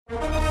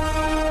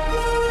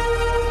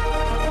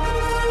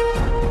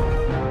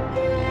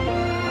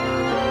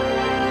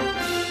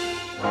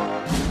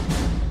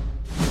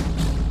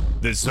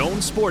The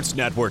Zone Sports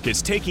Network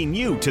is taking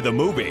you to the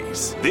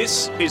movies.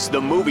 This is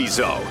The Movie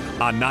Zone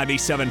on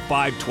 97.5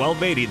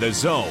 1280 The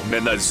Zone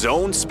and the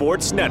Zone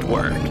Sports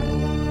Network.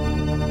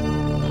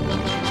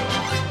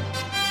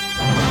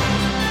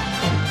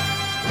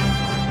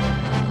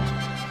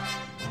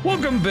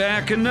 Welcome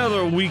back.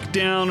 Another week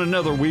down,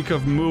 another week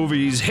of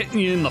movies hitting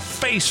you in the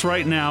face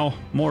right now,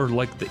 more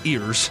like the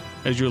ears,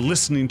 as you're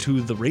listening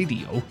to the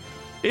radio.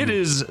 It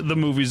is The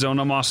Movie Zone.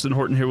 I'm Austin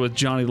Horton here with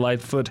Jonni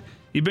Lightfoot.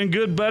 You been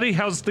good, buddy?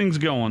 How's things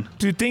going?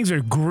 Dude, things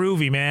are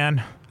groovy,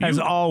 man. As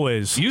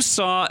always. You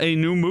saw a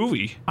new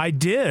movie. I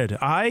did.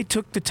 I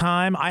took the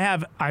time.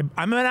 I'm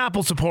an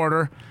Apple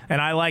supporter,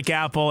 and I like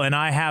Apple, and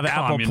I have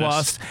Apple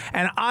Plus,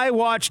 and I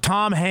watched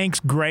Tom Hanks'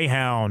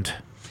 Greyhound.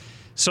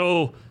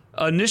 So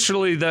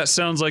initially, that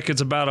sounds like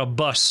it's about a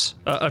bus,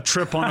 a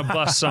trip on a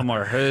bus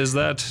somewhere. Is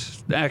that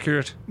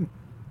accurate?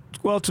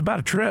 Well, it's about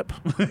a trip.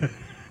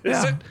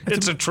 Is it?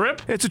 It's a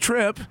trip? It's a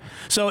trip.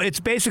 So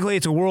it's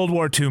a World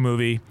War II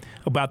movie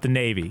about the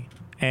Navy.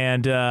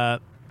 And to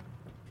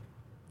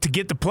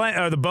get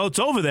the boats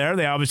over there,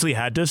 they obviously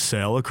had to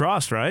sail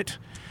across, right?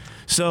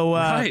 So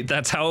right,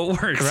 that's how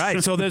it works.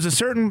 Right. So there's a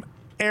certain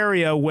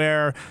area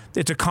where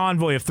it's a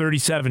convoy of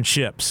 37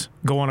 ships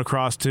going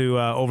across to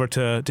over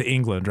to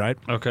England, right?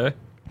 Okay.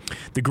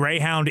 The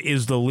Greyhound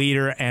is the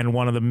leader and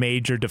one of the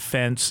major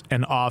defense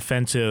and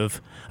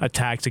offensive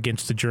attacks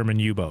against the German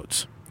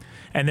U-boats.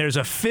 And there's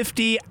a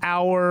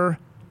 50-hour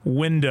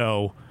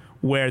window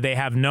where they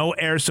have no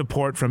air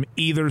support from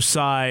either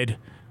side,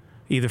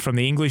 either from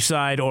the English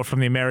side or from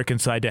the American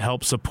side, to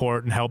help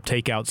support and help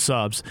take out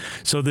subs.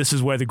 So this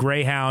is where the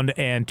Greyhound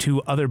and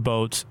two other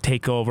boats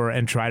take over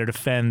and try to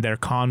defend their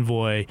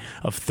convoy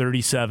of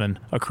 37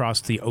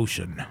 across the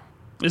ocean.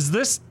 Is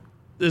this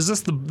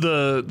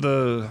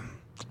the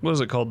what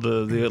is it called?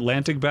 The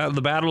Atlantic battle,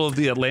 the Battle of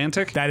the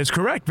Atlantic? That is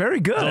correct. Very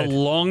good. The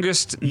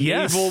longest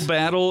naval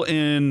battle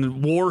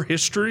in war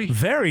history.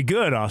 Very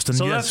good, Austin.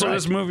 So that's what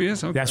this movie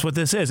is? Okay. That's what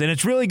this is. And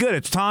it's really good.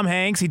 It's Tom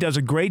Hanks. He does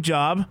a great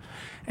job.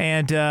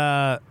 And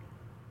I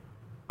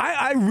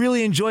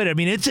really enjoyed it. I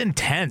mean, it's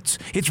intense.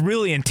 It's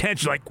really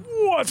intense. You're like,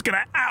 what's going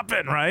to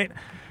happen, right?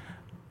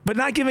 But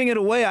not giving it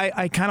away,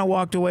 I kind of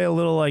walked away a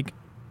little like,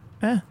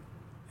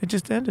 it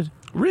just ended.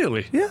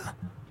 Really? Yeah.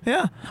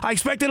 I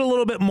expected a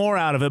little bit more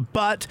out of it,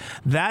 but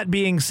that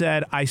being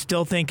said, I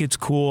still think it's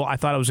cool. I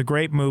thought it was a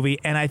great movie,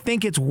 and I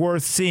think it's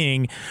worth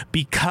seeing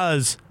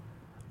because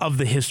of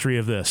the history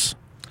of this.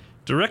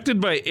 Directed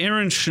by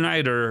Aaron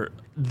Schneider,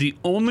 the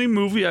only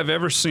movie I've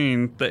ever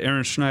seen that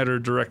Aaron Schneider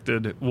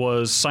directed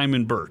was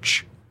Simon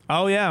Birch.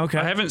 Oh, yeah, okay.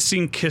 I haven't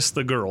seen Kiss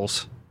the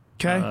Girls.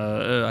 Okay.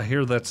 I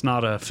hear that's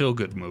not a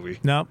feel-good movie.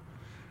 No.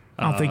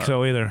 I don't think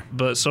so either.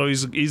 But so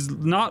he's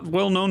not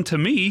well known to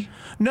me.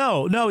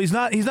 No, he's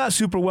not. He's not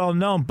super well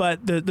known.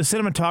 But the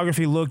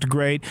cinematography looked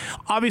great.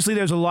 Obviously,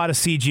 there's a lot of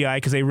CGI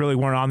because they really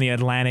weren't on the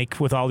Atlantic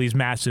with all these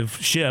massive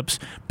ships.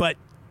 But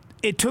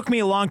it took me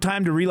a long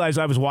time to realize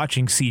I was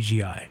watching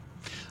CGI.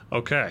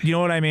 Okay, you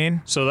know what I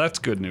mean? So that's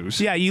good news.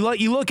 Yeah, you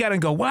look at it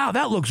and go, wow,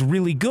 that looks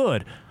really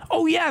good.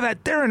 Oh, yeah,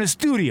 that they're in a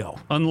studio.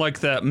 Unlike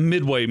that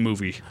Midway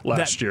movie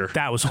last year.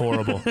 That was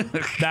horrible.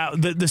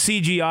 The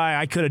CGI,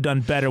 I could have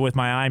done better with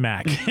my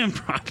iMac.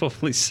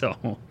 Probably so.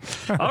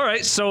 All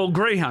right, so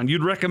Greyhound,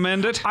 you'd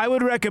recommend it? I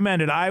would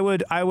recommend it. I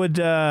would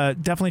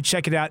definitely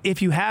check it out.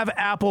 If you have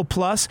Apple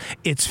Plus,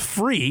 it's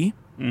free.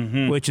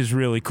 Mm-hmm. Which is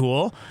really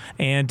cool.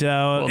 And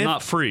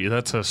not free.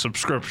 That's a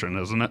subscription,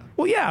 isn't it?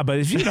 Well, yeah,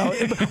 but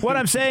what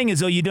I'm saying is,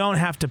 though, you don't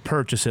have to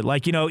purchase it.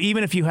 Like,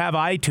 even if you have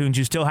iTunes,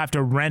 you still have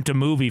to rent a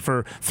movie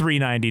for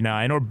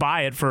 $3.99 or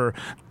buy it for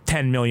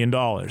 $10 million.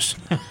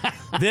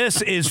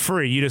 This is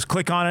free. You just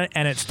click on it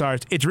and it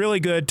starts. It's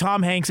really good.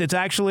 Tom Hanks. It's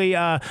actually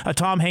a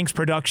Tom Hanks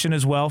production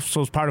as well, so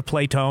it's part of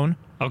Playtone.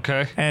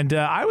 Okay. And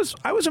I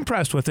was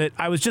impressed with it.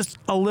 I was just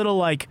a little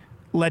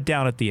let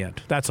down at the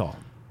end. That's all.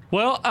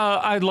 Well,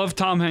 I love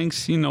Tom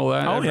Hanks. You know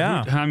that. Oh,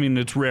 yeah. I mean,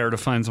 it's rare to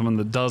find someone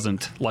that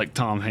doesn't like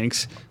Tom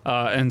Hanks.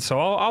 And so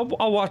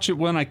I'll watch it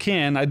when I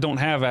can. I don't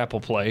have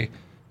Apple Play,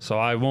 so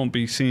I won't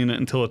be seeing it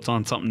until it's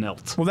on something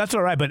else. Well, that's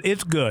all right, but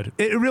it's good.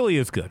 It really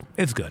is good.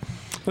 It's good.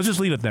 Let's just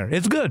leave it there.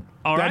 It's good.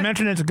 All right. Did I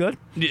mention it's good?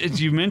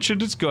 You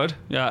mentioned it's good.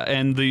 Yeah,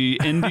 and the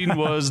ending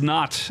was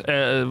not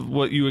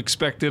what you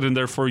expected, and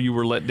therefore you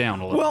were let down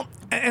a little. Well,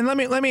 and let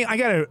me. I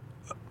got to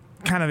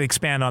kind of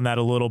expand on that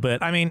a little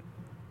bit. I mean,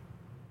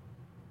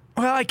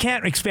 well, I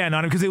can't expand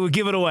on it because it would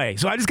give it away.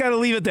 So I just got to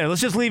leave it there.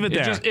 Let's just leave it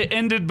there. It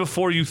ended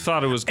before you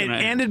thought it was going to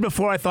end. It ended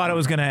before I thought it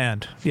was going to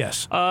end.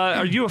 Yes.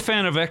 Are you a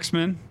fan of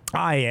X-Men?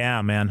 I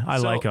am, man. I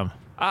like them.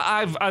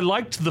 I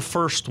liked the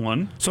first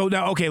one. So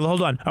now, okay,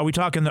 hold on. Are we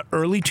talking the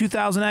early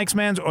 2000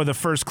 X-Men's or the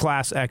first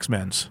class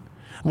X-Men's?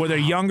 Where they're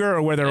younger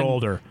or where they're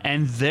older?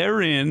 And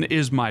therein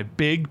is my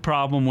big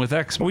problem with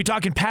X-Men. Are we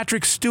talking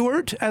Patrick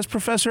Stewart as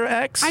Professor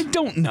X? I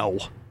don't know.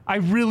 I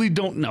really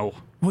don't know.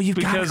 Well,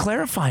 you've got to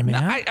clarify,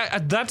 man.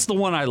 That's the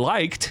one I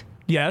liked.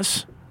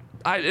 Yes.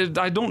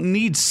 I don't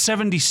need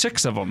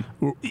 76 of them.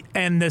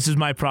 And this is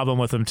my problem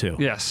with them, too.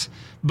 Yes.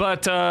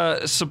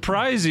 But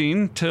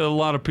surprising to a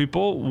lot of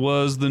people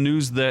was the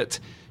news that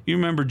You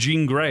remember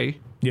Jean Grey?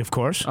 Yeah, of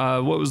course.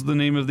 What was the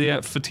name of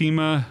the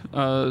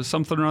Fatima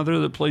something or other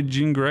that played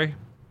Jean Grey?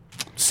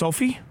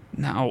 Sophie?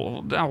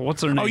 No,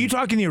 what's her name? Oh, you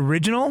talking the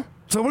original?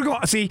 So we're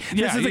going. See,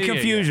 this is the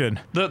confusion.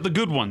 Yeah. The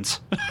good ones.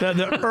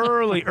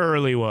 The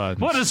early ones.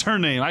 What is her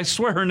name? I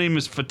swear her name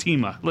is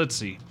Fatima. Let's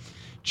see.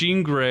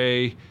 Jean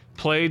Grey,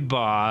 played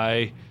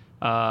by.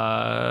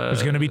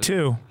 There's going to be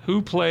two.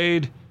 Who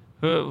played?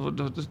 Are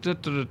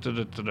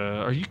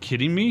you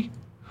kidding me?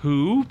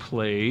 Who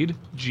played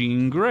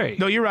Jean Grey?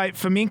 No, you're right.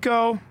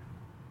 Flamenco.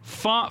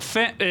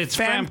 It's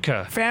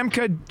Famke.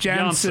 Famke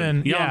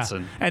Janssen.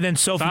 Janssen. Yeah. And then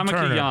Sophie Famke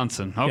Turner.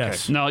 Janssen. Okay.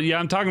 Yes. No, yeah,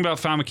 I'm talking about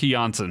Famke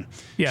Janssen.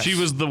 Yes. She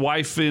was the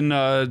wife in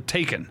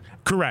Taken.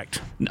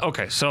 Correct.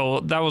 Okay,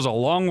 so that was a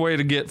long way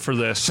to get for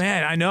this.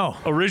 Man, I know.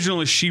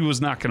 Originally, she was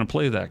not going to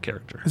play that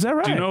character. Is that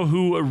right? Do you know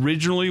who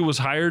originally was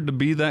hired to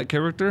be that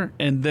character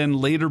and then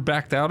later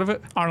backed out of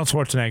it? Arnold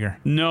Schwarzenegger.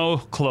 No,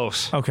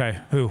 close. Okay,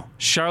 who?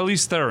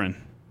 Charlize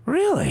Theron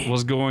Really?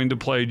 was going to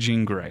play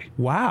Jean Grey.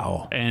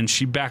 Wow. And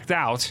she backed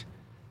out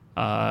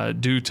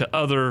due to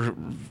other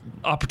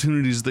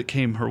opportunities that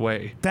came her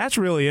way. That's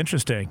really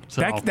interesting.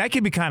 So- That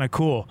could be kind of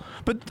cool.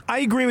 But I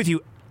agree with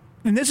you.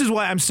 And this is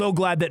why I'm so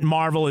glad that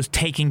Marvel is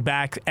taking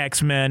back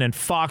X-Men and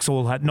Fox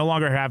will no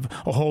longer have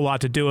a whole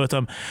lot to do with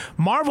them.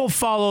 Marvel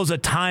follows a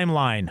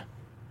timeline.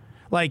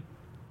 Like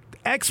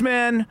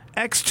X-Men,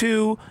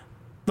 X2,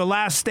 The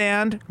Last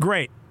Stand,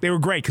 great. They were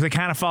great because they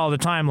kind of followed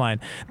the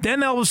timeline.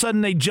 Then all of a sudden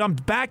they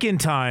jumped back in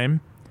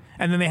time,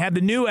 and then they had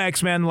the new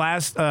X-Men,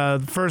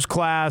 First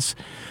Class,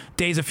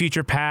 Days of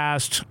Future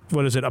Past,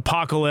 what is it,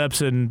 Apocalypse,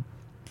 and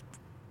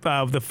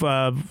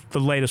the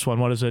latest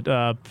one, what is it,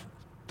 the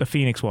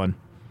Phoenix one.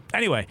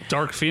 Anyway.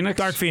 Dark Phoenix?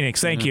 Dark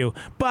Phoenix, thank you.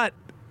 But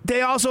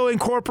they also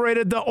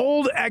incorporated the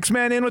old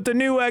X-Men in with the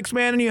new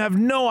X-Men, and you have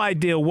no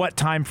idea what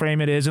time frame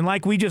it is. And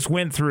like we just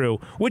went through,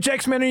 which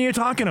X-Men are you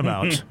talking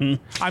about?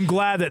 I'm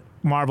glad that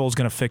Marvel's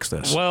going to fix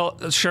this. Well,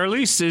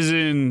 Charlize is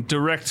in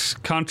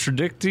direct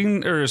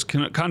contradicting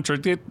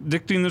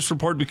this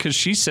report because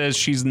she says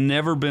she's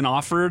never been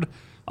offered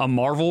a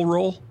Marvel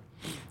role.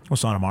 Well,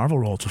 it's not a Marvel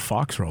role, it's a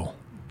Fox role.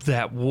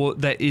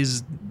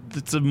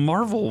 It's a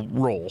Marvel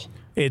role.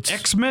 It's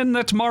X-Men,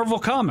 that's Marvel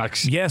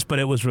Comics. Yes, but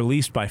it was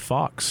released by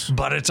Fox.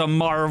 But it's a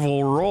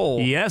Marvel role.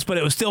 Yes, but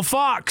it was still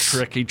Fox.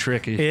 Tricky.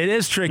 It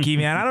is tricky,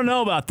 man. I don't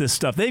know about this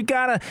stuff. They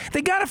gotta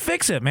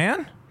fix it,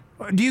 man.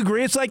 Do you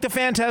agree? It's like the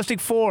Fantastic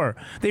Four.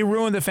 They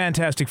ruined the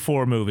Fantastic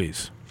Four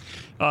movies.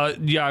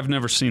 Yeah, I've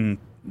never seen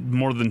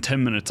more than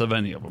 10 minutes of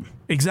any of them.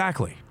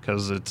 Exactly.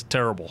 Because it's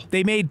terrible.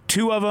 They made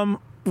two of them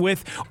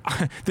with...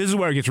 this is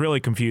where it gets really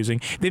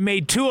confusing. They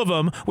made two of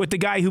them with the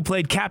guy who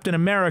played Captain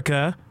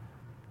America.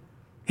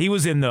 He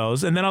was in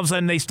those. And then all of a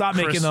sudden they stopped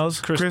making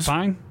those. Chris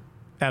Pine?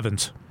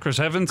 Evans. Chris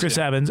Evans? Chris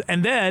Evans.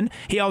 And then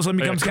he also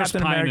becomes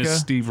Captain Chris Pine America. is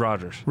Steve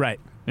Rogers. Right.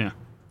 Yeah.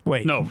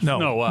 Wait. No.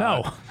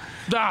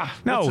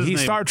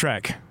 He's Star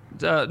Trek.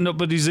 No,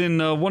 but he's in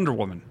Wonder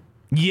Woman.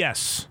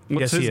 Yes.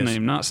 What's yes, his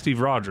name? Not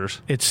Steve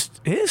Rogers. It's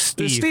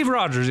Steve. It's Steve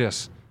Rogers,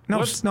 yes.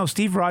 No,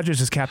 Steve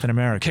Rogers is Captain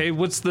America. Okay,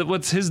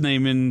 what's his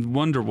name in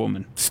Wonder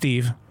Woman?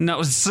 Steve. No,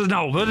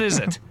 what is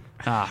it?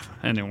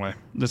 Anyway,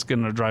 that's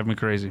going to drive me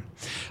crazy.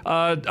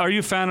 Are you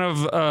a fan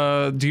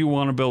of Do You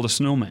Want to Build a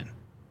Snowman?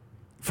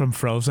 From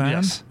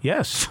Frozen?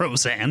 Yes.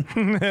 Frozen.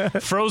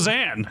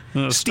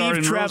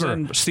 Steve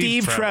Trevor.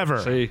 Steve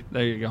Trevor. See,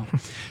 there you go.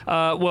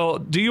 Well,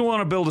 Do You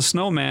Want to Build a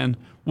Snowman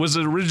was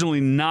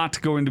originally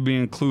not going to be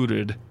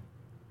included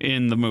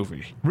in the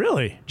movie.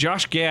 Really?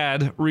 Josh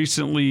Gad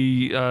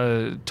recently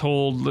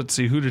told, let's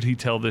see, who did he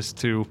tell this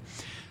to?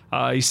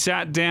 He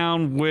sat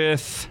down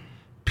with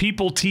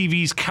People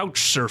TV's Couch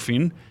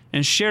Surfing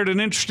and shared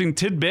an interesting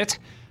tidbit.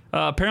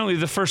 Apparently,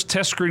 the first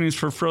test screenings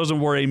for Frozen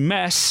were a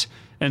mess,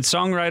 and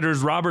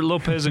songwriters Robert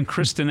Lopez and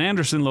Kristen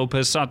Anderson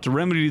Lopez sought to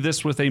remedy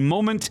this with a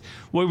moment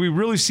where we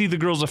really see the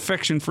girls'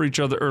 affection for each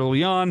other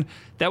early on.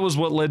 That was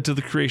what led to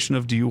the creation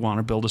of Do You Want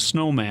to Build a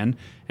Snowman?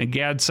 And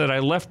Gad said, I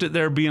left it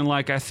there being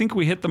like, I think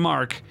we hit the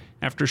mark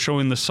after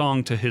showing the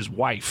song to his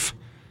wife.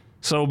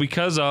 So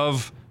because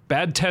of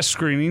bad test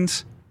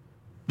screenings,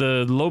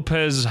 the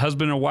Lopez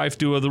husband and wife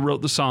duo that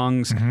wrote the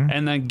songs,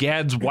 and then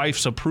Gad's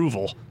wife's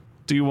approval,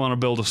 Do You Want to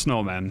Build a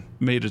Snowman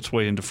made its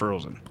way into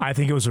Frozen. I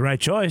think it was the right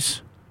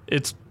choice.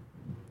 It's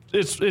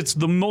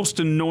the most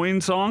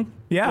annoying song,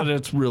 yeah, but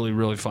it's really,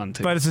 really fun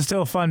too. But it's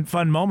still a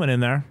fun moment in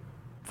there,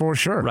 for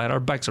sure. Ride our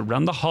bikes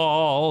around the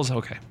halls.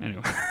 Okay,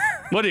 anyway.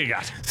 What do you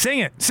got? Sing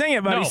it,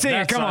 buddy. No, sing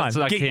it. Come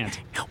on. I can't.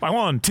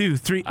 1, 2,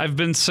 3. I've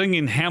been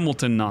singing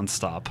Hamilton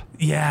nonstop.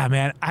 Yeah,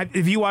 man.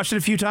 Have you watched it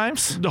a few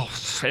times? No,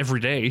 every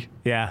day.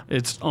 Yeah.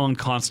 It's on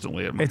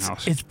constantly at my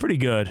house. It's pretty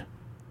good.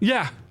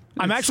 Yeah.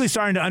 I'm actually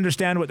starting to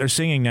understand what they're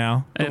singing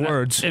now, the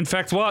words. In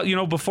fact, well,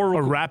 before...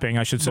 Or rapping,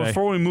 I should say.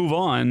 Before we move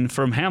on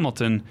from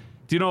Hamilton,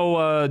 do you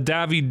know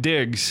Davy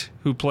Diggs,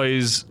 who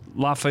plays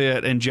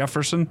Lafayette and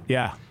Jefferson?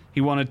 Yeah.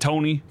 He won a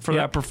Tony for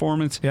that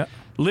performance. Yeah.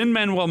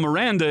 Lin-Manuel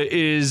Miranda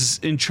is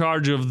in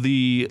charge of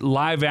the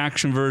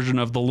live-action version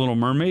of The Little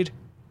Mermaid.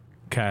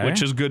 Okay.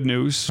 Which is good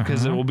news,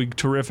 because it will be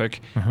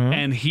terrific.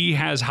 And he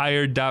has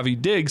hired Davy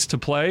Diggs to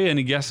play,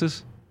 any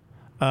guesses?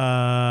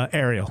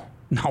 Ariel.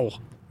 No.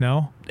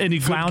 No? Any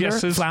good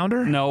guesses?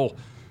 Flounder? No.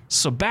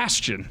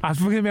 Sebastian. I was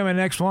going to be my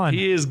next one.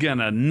 He is going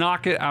to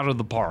knock it out of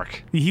the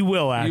park. He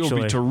will, actually.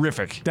 He'll be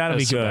terrific. That'll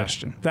be good.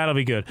 Sebastian. That'll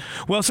be good.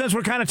 Well, since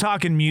we're kind of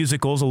talking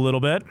musicals a little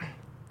bit,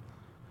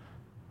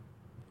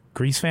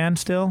 Grease fan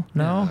still?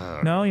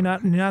 No? No? You're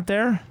not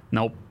there?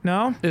 Nope.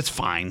 No? It's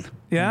fine.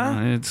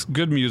 Yeah? It's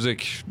good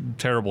music,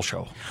 terrible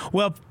show.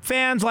 Well,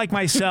 fans like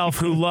myself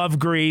who love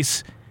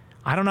Grease,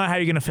 I don't know how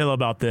you're going to feel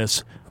about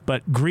this,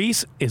 but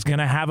Grease is going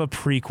to have a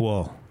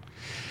prequel.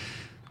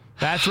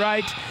 That's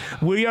right.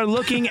 We are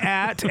looking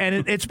at,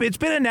 and it's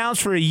been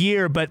announced for a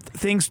year, but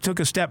things took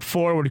a step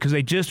forward because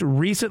they just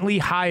recently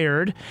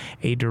hired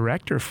a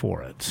director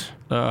for it.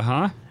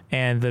 Uh-huh.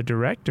 And the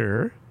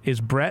director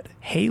is Brett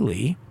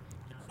Haley.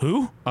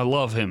 Who? I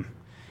love him.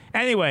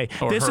 Anyway,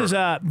 Or this her. is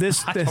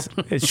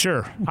it's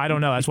sure. I don't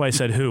know. That's why I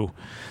said who.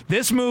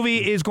 This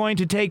movie is going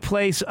to take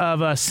place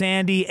of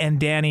Sandy and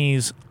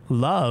Danny's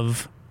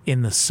love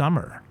in the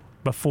summer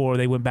before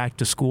they went back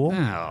to school.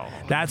 Oh,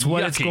 That's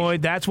what it's yucky.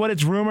 going. That's what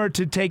it's rumored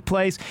to take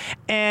place,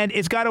 and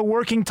it's got a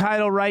working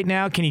title right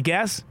now. Can you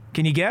guess?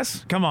 Can you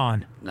guess? Come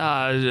on.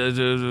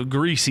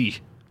 Greasy.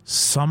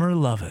 Summer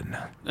Lovin'.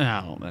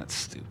 Oh, that's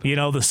stupid. You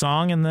know the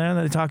song in there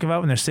that they talk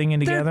about when they're singing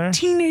together? They're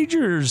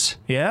teenagers.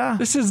 Yeah.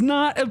 This is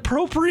not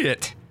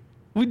appropriate.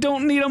 We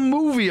don't need a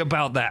movie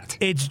about that.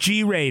 It's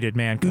G-rated,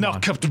 man. Come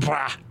on.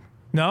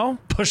 No?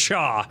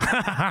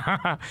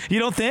 Pshaw. You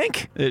don't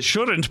think? It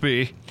shouldn't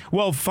be.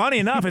 Well, funny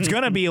enough, it's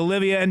going to be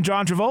Olivia and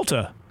John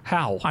Travolta.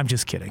 How? I'm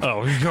just kidding.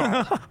 Oh,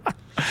 God.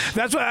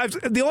 That's what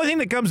the only thing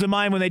that comes to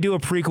mind when they do a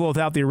prequel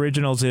without the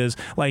originals is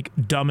like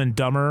Dumb and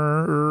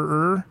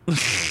Dumber,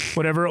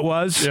 whatever it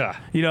was. Yeah.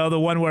 You know, the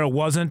one where it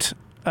wasn't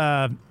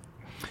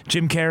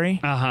Jim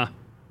Carrey. Uh-huh.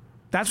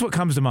 That's what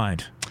comes to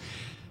mind.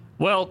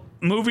 Well,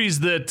 movies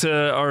that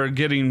are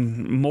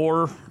getting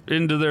more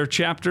into their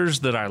chapters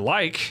that I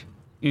like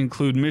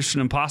include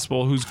Mission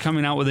Impossible, who's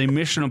coming out with a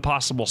Mission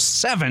Impossible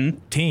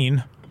 7.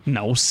 Teen.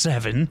 No,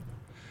 7.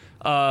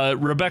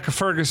 Rebecca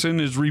Ferguson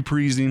is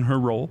reprising her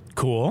role.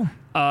 Cool.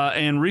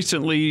 And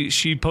recently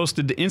she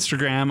posted to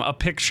Instagram a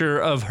picture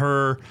of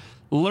her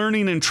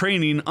learning and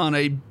training on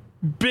a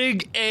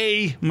big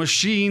A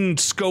machine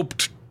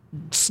scoped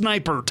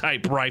sniper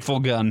type rifle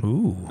gun.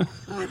 Ooh.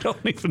 I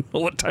don't even know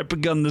what type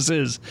of gun this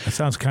is. That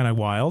sounds kind of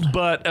wild.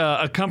 But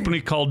a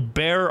company called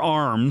Bear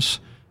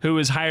Arms, who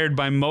is hired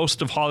by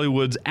most of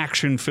Hollywood's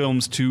action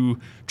films to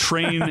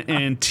train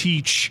and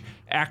teach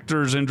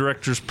actors and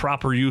directors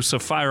proper use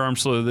of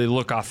firearms so that they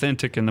look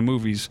authentic in the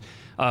movies,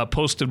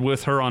 posted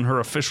with her on her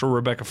official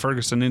Rebecca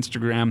Ferguson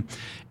Instagram.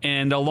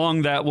 And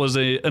along that was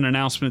an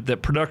announcement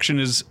that production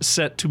is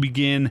set to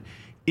begin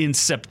in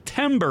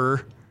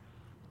September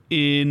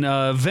in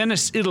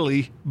Venice,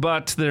 Italy,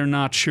 but they're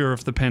not sure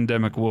if the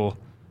pandemic will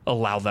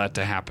allow that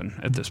to happen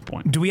at this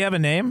point. Do we have a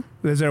name?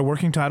 Is there a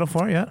working title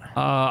for it yet?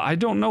 I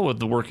don't know what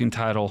the working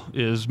title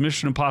is.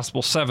 Mission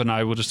Impossible 7,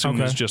 I would assume,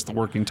 is just the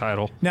working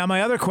title. Now,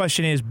 my other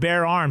question is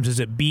Bear Arms. Is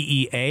it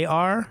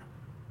B-E-A-R?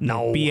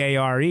 No.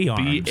 B-A-R-E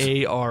Arms.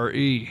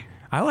 B-A-R-E.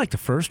 I like the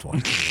first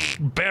one.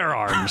 Bear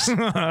Arms.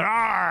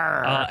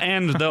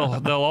 And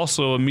they'll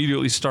also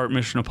immediately start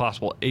Mission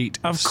Impossible 8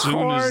 Of as soon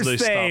course as they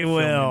stop they filming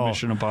will.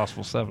 Mission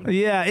Impossible 7.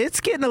 Yeah, it's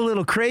getting a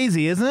little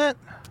crazy, isn't it?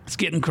 It's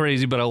getting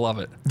crazy, but I love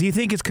it. Do you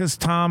think it's because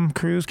Tom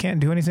Cruise can't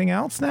do anything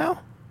else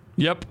now?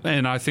 Yep,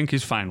 and I think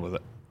he's fine with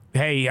it.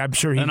 Hey, I'm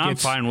sure he And I'm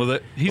gets... fine with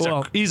it.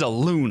 He's a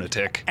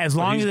lunatic. As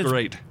but long he's as it's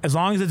great. As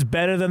long as it's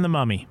better than The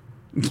Mummy.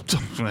 It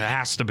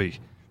has to be.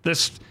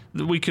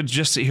 We could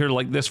just sit here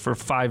like this for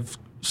 5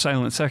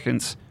 silent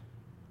seconds.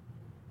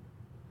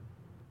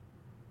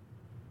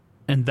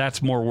 And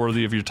that's more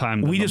worthy of your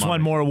time than We The just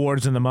won Mummy. more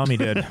awards than The Mummy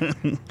did.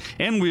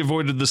 And we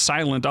avoided the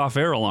silent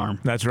off-air alarm.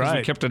 That's 'cause right.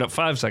 We kept it at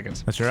 5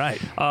 seconds. That's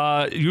right.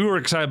 You were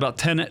excited about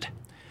Tenet.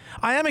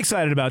 I am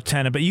excited about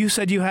Tenet, but you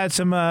said you had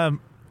some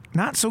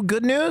not so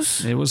good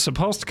news. It was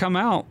supposed to come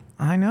out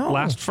I know.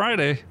 last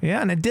Friday.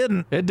 Yeah, and it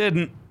didn't. It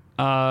didn't.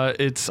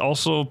 It's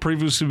also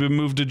previously been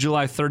moved to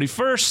July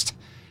 31st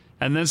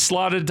and then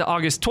slotted to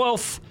August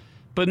 12th.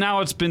 But now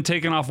it's been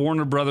taken off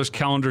Warner Brothers'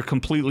 calendar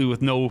completely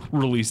with no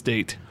release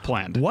date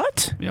planned.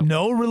 What? Yep.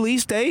 No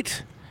release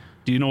date?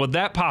 Do you know what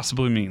that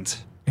possibly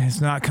means? It's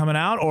not coming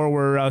out, or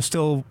we're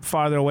still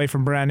farther away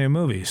from brand new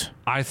movies?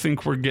 I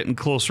think we're getting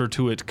closer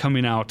to it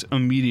coming out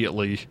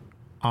immediately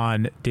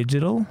On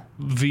digital?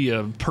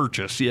 via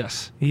purchase,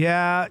 yes.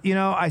 Yeah,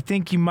 I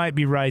think you might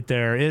be right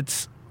there.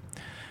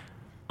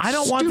 I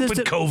don't want this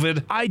to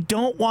COVID. I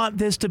don't want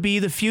this to be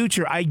the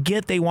future. I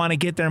get they want to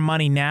get their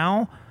money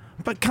now,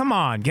 but come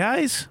on,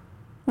 guys.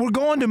 We're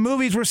going to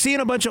movies. We're seeing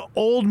a bunch of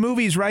old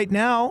movies right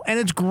now, and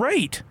it's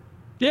great.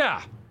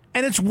 Yeah.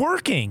 And it's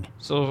working.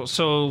 So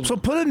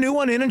put a new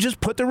one in and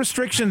just put the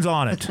restrictions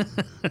on it.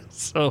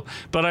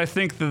 but I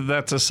think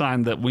that's a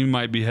sign that we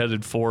might be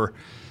headed for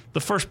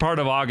the first part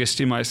of August.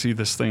 You might see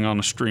this thing on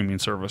a streaming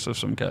service of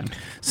some kind.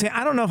 See,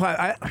 I don't know if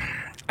I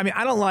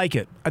don't like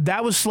it.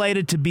 That was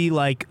slated to be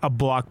like a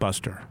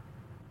blockbuster.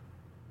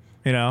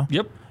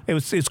 Yep.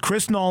 It's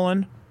Chris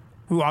Nolan,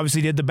 who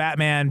obviously did the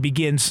Batman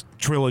Begins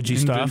trilogy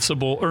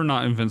Invincible, stuff. or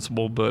not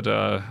Invincible, but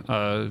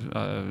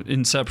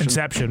Inception.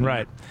 Inception,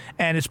 right.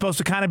 And it's supposed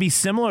to kind of be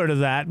similar to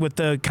that with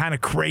the kind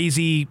of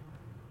crazy,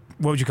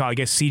 what would you call it, I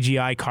guess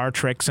CGI car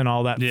tricks and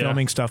all that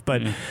filming stuff.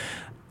 But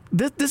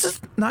this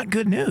is not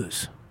good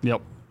news.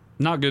 Yep.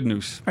 Not good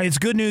news. It's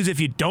good news if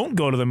you don't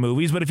go to the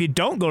movies, but if you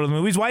don't go to the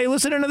movies, why are you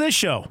listening to this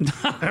show?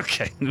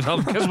 Okay.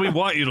 Well, because we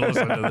want you to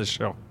listen to this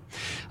show.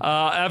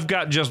 I've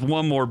got just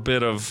one more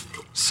bit of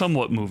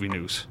somewhat movie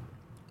news.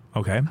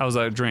 Okay. How's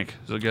that drink?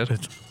 Is it good?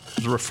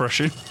 It's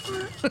refreshing.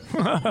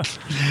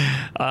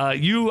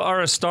 You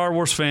are a Star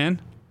Wars fan.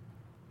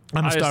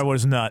 I'm a Star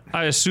Wars nut.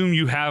 I assume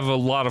you have a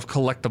lot of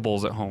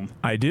collectibles at home.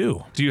 I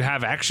do. Do you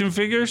have action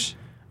figures?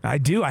 I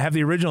do. I have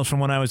the originals from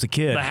when I was a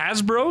kid. The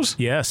Hasbros?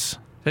 Yes.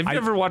 Have you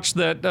ever watched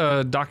that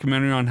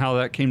documentary on how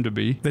that came to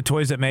be? The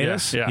Toys That Made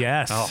Us? Yeah.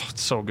 Yes. Oh,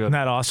 it's so good. Isn't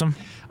that awesome?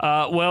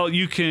 Well,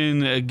 you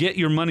can get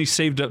your money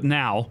saved up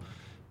now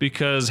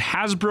because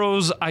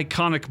Hasbro's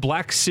iconic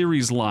Black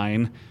Series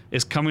line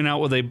is coming out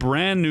with a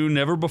brand new,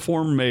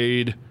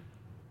 never-before-made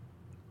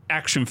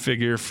action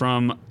figure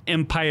from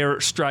Empire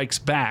Strikes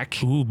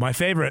Back. Ooh, my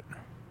favorite.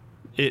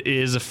 It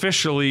is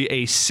officially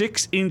a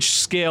 6-inch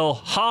scale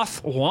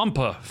Hoth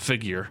Wampa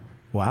figure.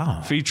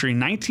 Wow. Featuring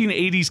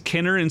 1980s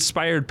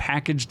Kenner-inspired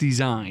package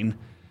design.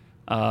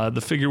 The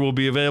figure will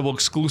be available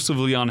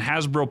exclusively on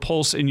Hasbro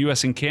Pulse in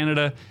U.S. and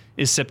Canada.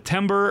 Is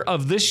September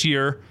of this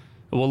year.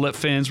 It will let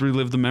fans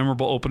relive the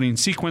memorable opening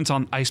sequence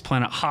on Ice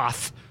Planet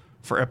Hoth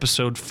for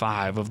Episode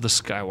 5 of the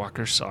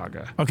Skywalker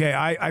Saga. Okay,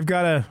 I've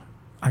got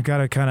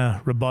to kind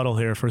of rebuttal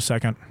here for a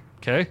second.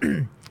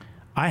 Okay.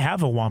 I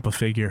have a Wampa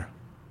figure.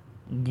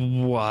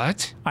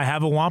 What? I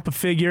have a Wampa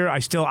figure.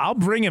 I'll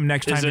bring him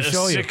next time to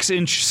show you. Is it a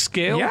 6-inch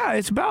scale? Yeah,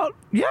 it's about,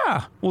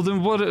 yeah. Well,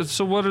 then what?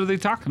 So what are they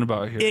talking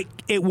about here?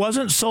 It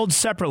wasn't sold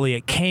separately.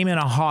 It came in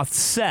a Hoth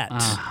set.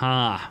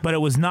 Uh-huh. But it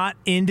was not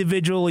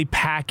individually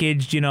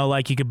packaged,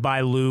 like you could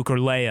buy Luke or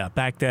Leia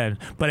back then.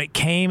 But it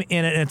came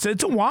in, it's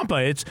a Wampa.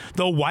 It's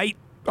the white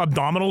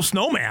abdominal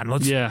snowman.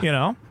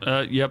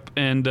 Yep.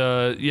 And,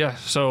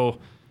 so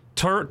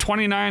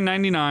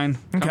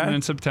 $29.99 coming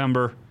in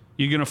September.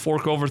 You going to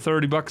fork over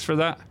 $30 for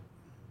that?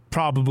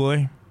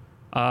 Probably.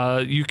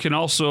 You can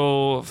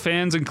also,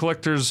 fans and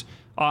collectors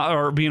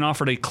are being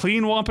offered a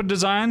clean Wampa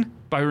design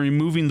by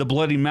removing the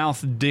bloody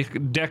mouth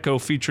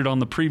deco featured on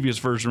the previous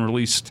version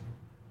released.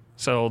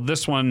 So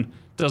this one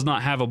does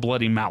not have a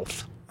bloody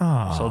mouth.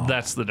 Oh. So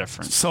that's the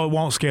difference. So it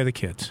won't scare the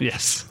kids.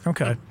 Yes.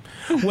 Okay.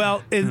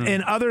 Well,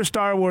 in other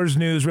Star Wars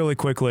news really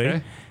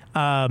quickly,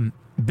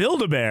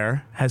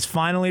 Build-A-Bear has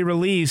finally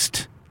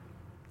released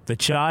the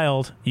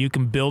child. You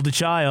can build a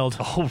child.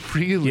 Oh,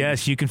 really?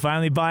 Yes, you can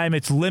finally buy him.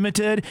 It's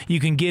limited. You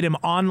can get him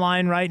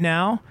online right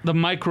now. The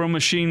Micro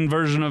Machine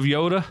version of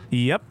Yoda?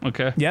 Yep.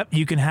 Okay. Yep.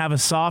 You can have a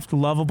soft,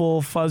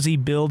 lovable, fuzzy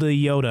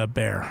Build-A-Yoda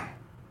bear.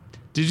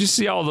 Did you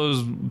see all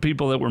those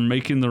people that were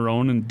making their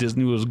own and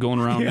Disney was going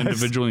around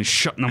individually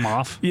shutting them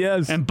off?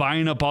 Yes. And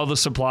buying up all the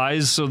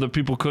supplies so that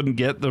people couldn't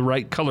get the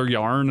right color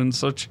yarn and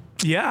such?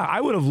 Yeah, I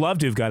would have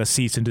loved to have got a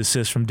cease and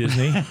desist from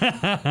Disney.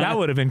 That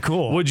would have been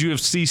cool. Would you have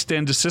ceased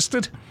and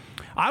desisted?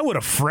 I would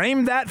have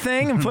framed that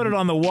thing and put it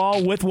on the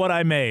wall with what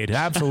I made.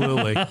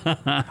 Absolutely.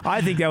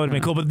 I think that would have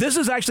been cool. But this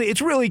is actually,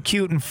 it's really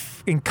cute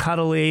and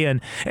cuddly, and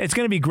it's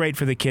going to be great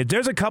for the kids.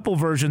 There's a couple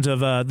versions of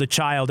the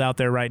child out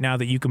there right now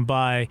that you can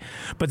buy,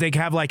 but they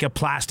have like a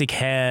plastic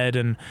head,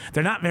 and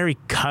they're not very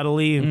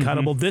cuddly and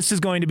cuddable. This is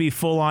going to be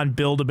full-on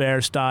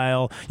Build-A-Bear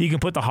style. You can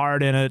put the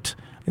heart in it.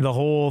 The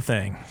whole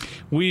thing.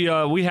 We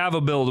have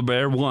a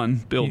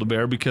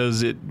Build-A-Bear,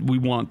 because we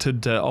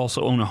wanted to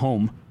also own a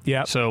home.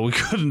 Yeah. So we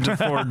couldn't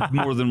afford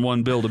more than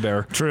one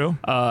Build-A-Bear. True.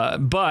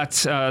 But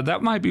that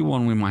might be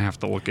one we might have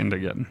to look into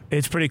getting.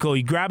 It's pretty cool.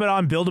 You grab it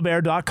on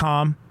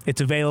buildabear.com.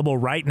 It's available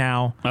right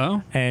now.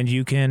 Oh. And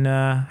you can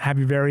have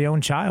your very own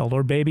child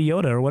or baby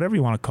Yoda or whatever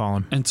you want to call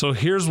him. And so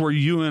here's where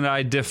you and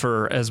I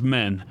differ as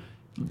men.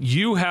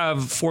 You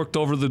have forked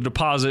over the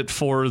deposit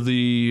for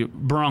the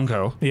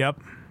Bronco.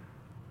 Yep.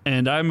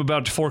 And I'm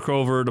about to fork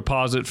over a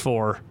deposit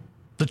for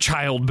the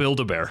child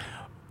Build-A-Bear.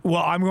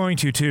 Well, I'm going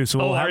to too. So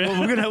we'll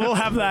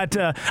have that.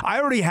 I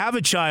already have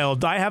a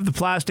child. I have the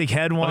plastic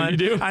head one. Oh, you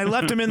do? I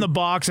left him in the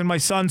box, and my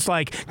son's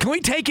like, "Can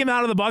we take him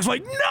out of the box?" I'm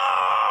like,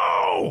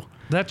 no.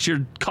 That's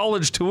your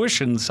college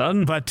tuition,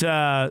 son. But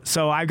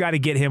so I've got to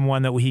get him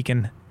one that he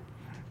can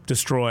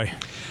destroy.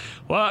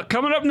 Well,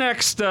 coming up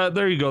next,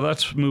 there you go.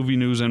 That's movie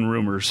news and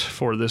rumors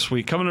for this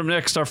week. Coming up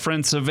next, our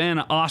friend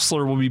Savannah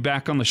Ostler will be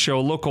back on the show.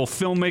 Local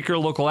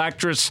filmmaker, local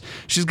actress.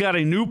 She's got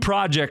a new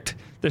project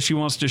that she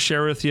wants to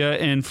share with you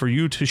and for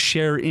you to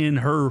share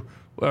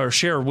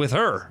share with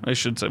her, I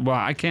should say. Well,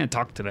 I can't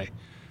talk today.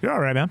 You're all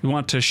right, man. We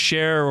want to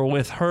share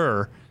with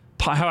her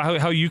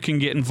how you can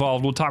get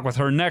involved. We'll talk with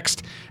her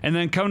next. And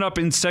then coming up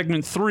in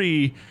segment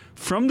 3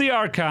 from the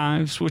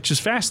archives, which is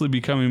fastly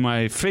becoming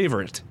my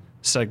favorite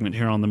segment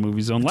here on the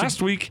Movie Zone.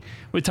 Last week,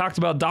 we talked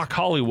about Doc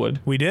Hollywood.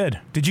 We did.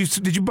 Did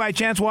you by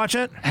chance watch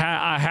it?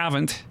 I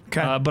haven't,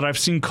 Okay. but I've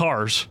seen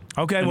Cars.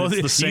 Okay, well,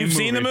 it's the same you've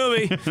seen the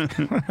movie.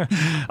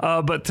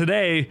 But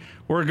today,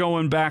 we're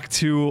going back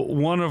to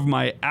one of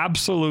my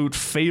absolute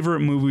favorite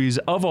movies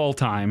of all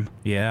time.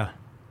 Yeah.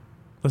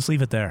 Let's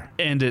leave it there.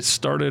 And it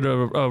started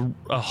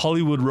a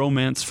Hollywood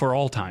romance for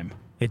all time.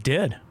 It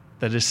did.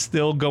 That is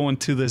still going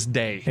to this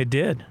day. It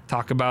did.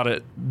 Talk about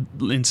it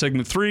in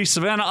segment 3.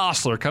 Savannah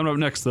Ostler coming up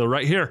next, though,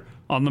 right here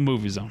on the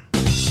Movie Zone.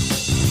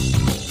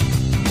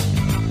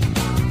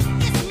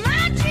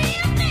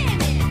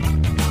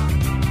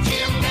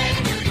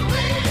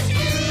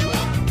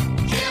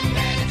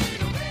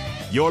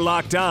 You're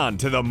locked on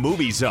to the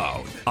Movie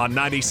Zone on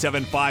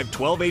 97.5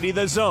 1280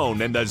 The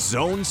Zone and the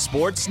Zone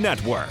Sports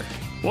Network.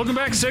 Welcome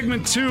back,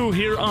 segment 2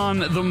 here on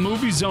the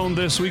Movie Zone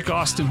this week.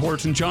 Austin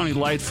Horton, Jonni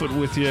Lightfoot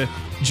with you.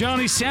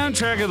 Jonni,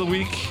 soundtrack of the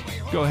week.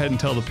 Go ahead and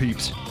tell the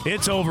peeps.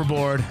 It's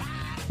Overboard.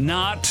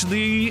 Not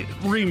the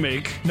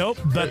remake. Nope,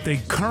 but the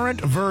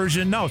current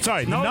version. No,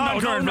 sorry, the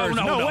non-current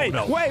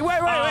version. Wait,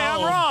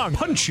 I'm wrong.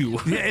 Punch you.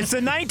 It's the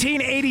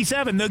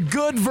 1987, the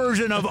good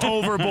version of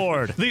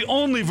Overboard. The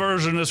only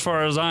version as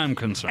far as I'm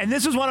concerned. And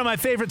this is one of my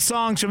favorite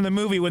songs from the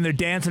movie when they're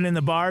dancing in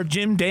the bar.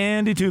 Jim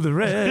Dandy to the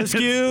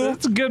rescue.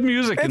 It's good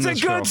music in It's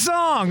this a good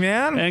song,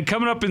 man. And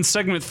coming up in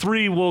segment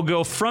 3, we'll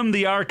go from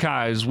the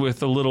archives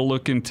with a little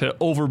look into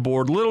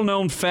Overboard. Little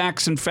known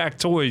facts and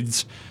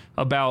factoids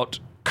about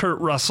Kurt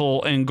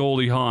Russell and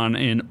Goldie Hawn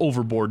in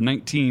Overboard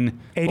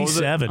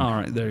 1987. All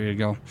right, there you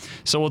go.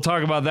 So we'll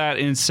talk about that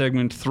in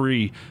segment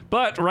 3.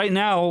 But right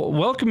now,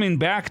 welcoming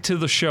back to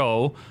the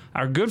show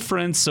our good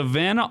friend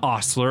Savannah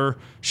Ostler.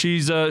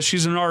 She's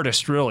an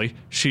artist, really.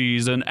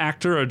 She's an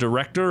actor, a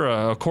director,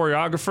 a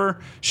choreographer.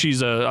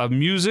 She's a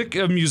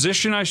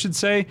musician, I should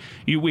say.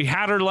 We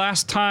had her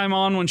last time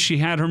on when she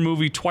had her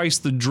movie Twice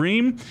the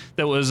Dream.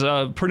 That was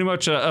pretty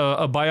much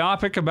a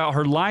biopic about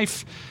her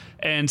life.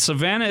 And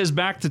Savannah is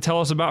back to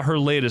tell us about her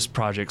latest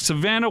project.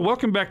 Savannah,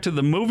 welcome back to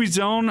the Movie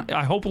Zone.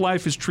 I hope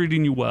life is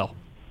treating you well.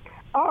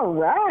 All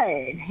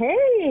right.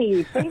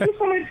 Hey, thank you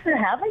so much for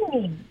having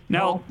me.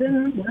 Now,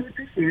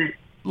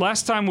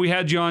 last time we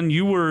had you on,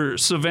 you were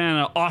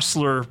Savannah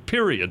Ostler,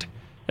 period.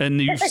 And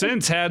you've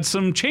since had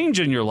some change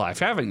in your life,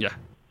 haven't you?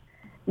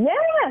 Yeah,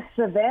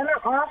 Savannah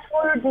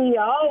Ostler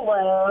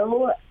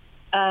D'Alo.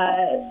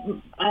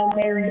 I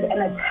married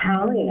an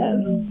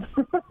Italian.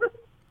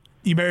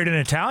 You married an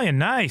Italian.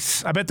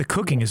 Nice. I bet the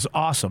cooking is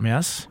awesome,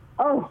 yes?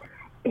 Oh,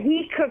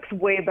 he cooks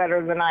way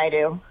better than I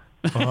do.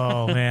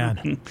 Oh,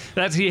 man.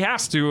 He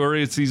has to, or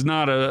he's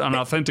not an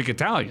authentic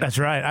Italian. That's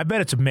right. I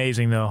bet it's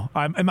amazing, though.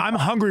 I'm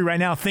hungry right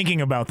now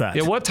thinking about that.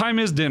 Yeah, what time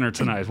is dinner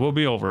tonight? We'll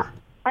be over.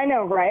 I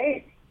know,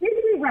 right?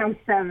 Usually around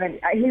 7.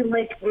 He,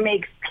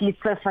 makes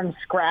pizza from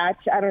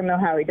scratch. I don't know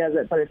how he does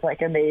it, but it's,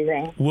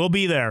 amazing. We'll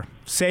be there.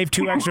 Save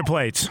 2 extra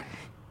plates.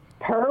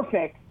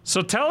 Perfect.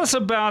 So tell us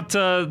about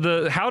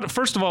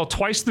first of all,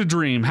 Twice the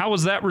Dream. How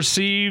was that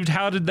received?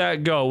 How did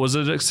that go? Was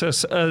it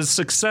as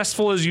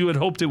successful as you had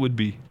hoped it would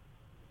be?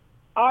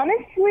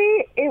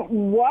 Honestly, it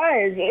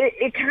was.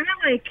 It kind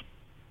of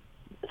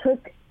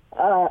took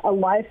a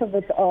life of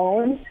its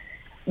own.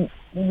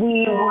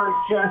 We were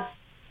just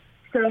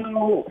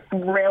so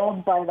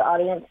thrilled by the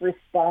audience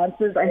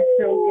responses. I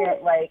still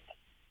get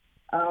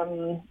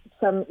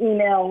some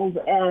emails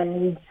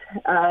and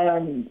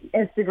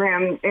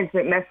Instagram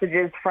instant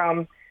messages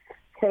from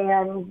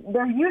fans.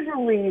 They're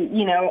usually,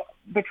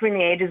 between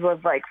the ages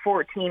of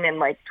 14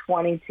 and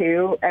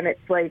 22, and it's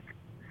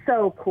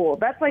so cool.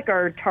 That's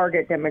our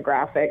target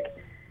demographic.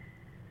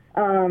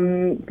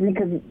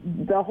 Because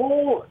the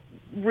whole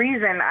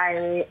reason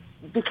I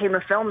became a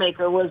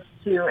filmmaker was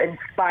to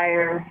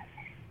inspire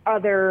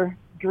other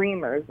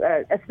dreamers,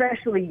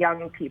 especially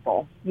young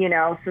people.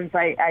 Since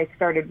I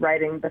started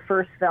writing the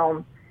first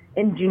film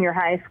in junior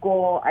high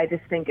school, I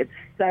just think it's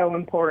so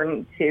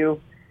important to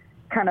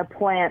kind of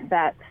plant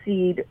that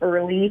seed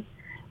early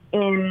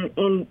in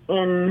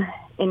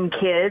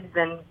kids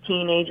and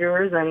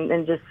teenagers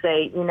and just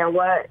say, you know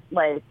what,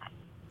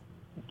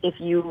 if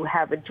you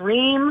have a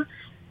dream,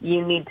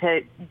 you need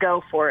to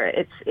go for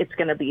it. It's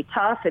going to be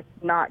tough. It's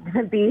not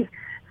going to be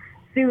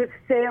smooth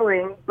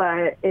sailing,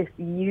 but if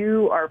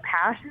you are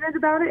passionate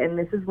about it and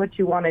this is what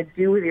you want to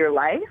do with your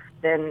life,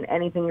 then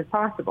anything is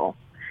possible.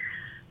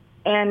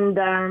 And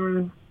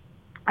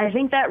I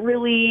think that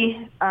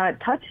really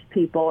touched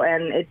people,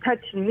 and it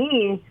touched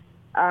me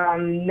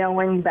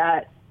knowing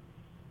that,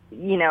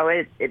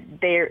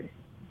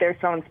 they're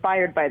so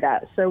inspired by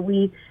that. So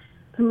we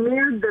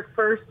premiered the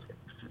first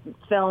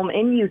film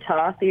in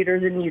Utah,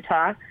 theaters in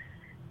Utah,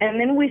 and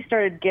then we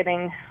started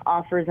getting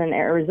offers in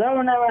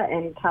Arizona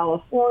and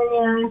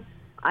California,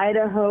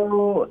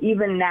 Idaho,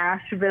 even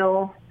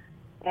Nashville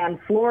and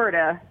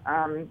Florida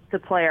to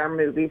play our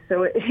movie.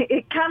 So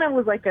it kind of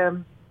was like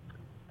a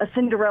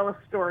Cinderella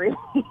story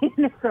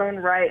in its own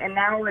right. And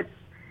now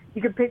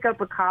you can pick up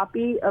a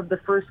copy of the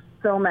first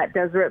film at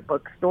Deseret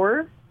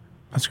bookstores.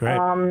 That's great.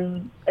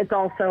 It's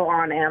also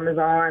on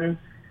Amazon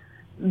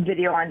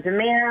Video on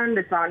Demand.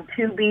 It's on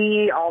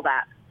Tubi, all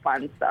that.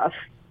 fun stuff.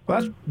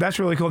 Well, that's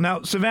really cool.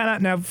 Now,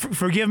 Savannah,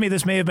 forgive me,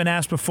 this may have been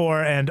asked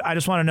before, and I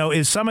just want to know,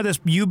 is some of this,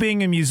 you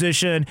being a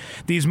musician,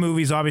 these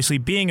movies obviously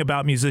being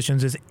about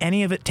musicians, is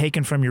any of it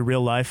taken from your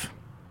real life?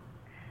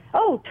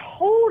 Oh,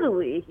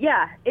 totally.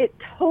 Yeah, it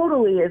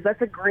totally is.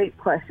 That's a great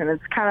question.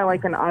 It's kind of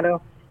like an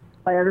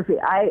autobiography.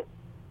 I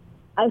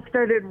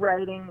started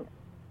writing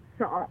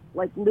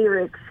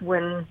lyrics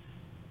when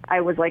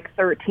I was like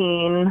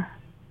 13.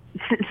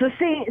 So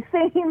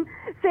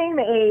same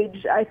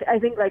age. I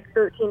think like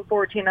 13,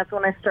 14. That's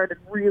when I started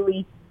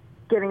really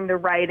getting the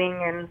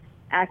writing and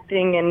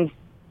acting and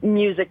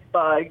music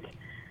bug.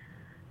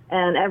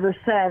 And ever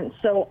since,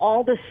 so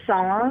all the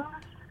songs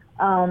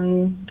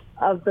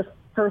of the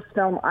first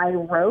film I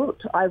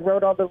wrote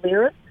all the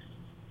lyrics,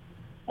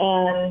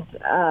 and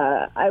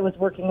I was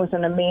working with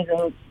an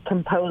amazing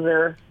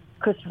composer,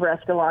 Christopher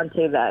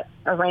Escalante, that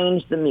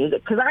arranged the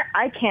music, because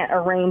I can't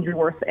arrange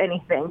worth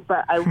anything,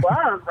 but I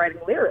love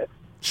writing lyrics.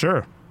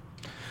 Sure.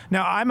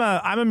 Now, I'm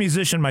a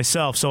musician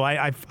myself, so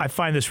I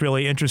find this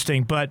really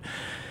interesting, but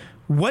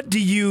what do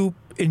you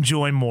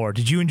enjoy more?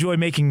 Did you enjoy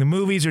making the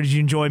movies, or did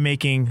you enjoy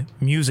making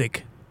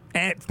music?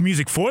 And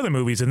music for the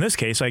movies, in this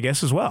case, I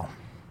guess, as well.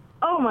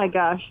 Oh, my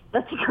gosh.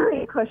 That's a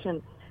great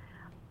question.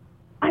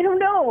 I don't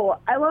know.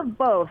 I love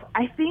both.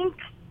 I think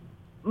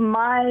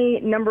my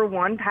number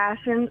one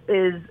passion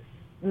is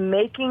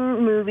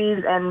making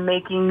movies and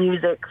making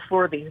music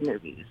for these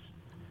movies.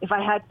 If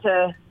I had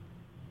to,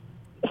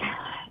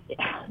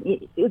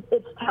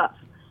 it's tough.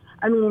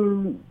 I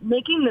mean,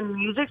 making the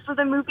music for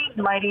the movies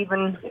might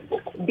even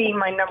be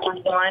my number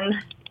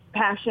one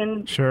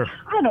passion. Sure.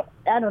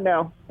 I don't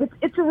know.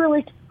 It's a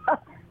really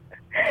tough.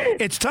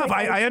 It's tough.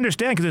 I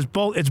understand, because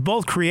it's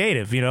both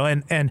creative,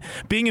 and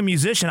being a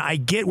musician, I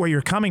get where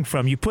you're coming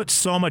from. You put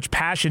so much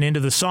passion into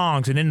the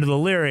songs and into the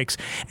lyrics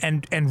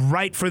and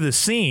write for the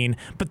scene,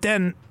 but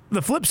then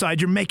the flip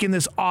side, you're making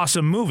this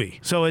awesome movie.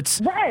 So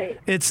it's right.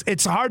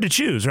 It's hard to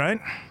choose, right?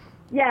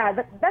 Yeah,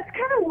 that's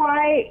kind of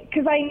why,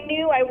 because I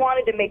knew I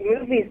wanted to make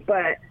movies,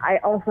 but I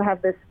also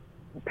have this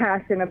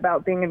passion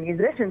about being a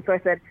musician. So I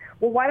said,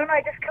 well, why don't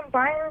I just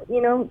combine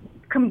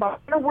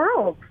the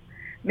worlds?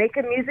 Make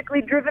a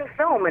musically driven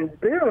film, and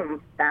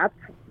boom, that's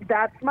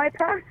my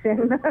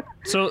passion.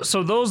 So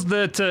those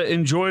that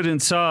enjoyed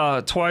and saw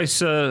Twice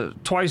the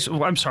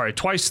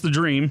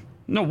Dream.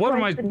 No, what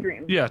am I? The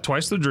Dream. Yeah,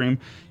 Twice the Dream.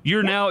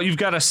 You've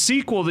got a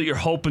sequel that you're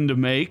hoping to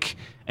make,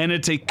 and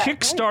it's a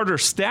Kickstarter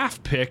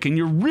staff pick, and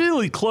you're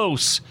really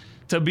close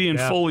to being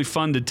fully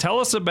funded. Tell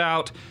us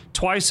about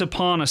Twice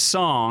Upon a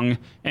Song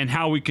and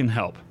how we can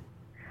help.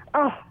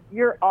 Oh,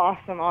 you're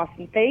awesome.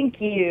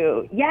 Thank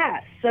you.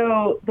 Yeah,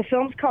 so the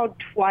film's called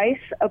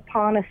Twice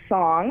Upon a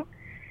Song,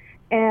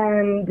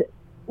 and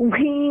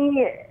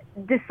we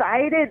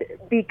decided,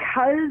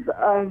 because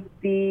of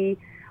the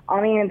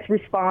audience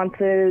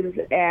responses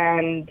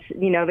and,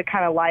 the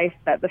kind of life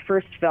that the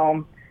first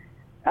film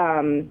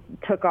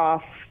took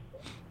off,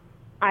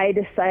 I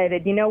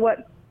decided, you know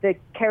what, the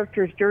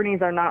characters'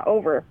 journeys are not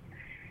over.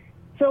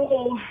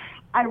 So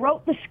I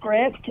wrote the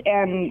script,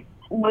 and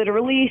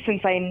literally,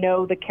 since I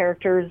know the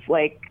characters,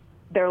 they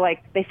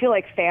feel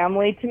like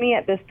family to me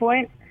at this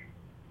point,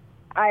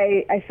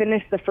 I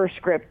finished the first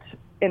script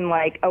in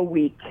like a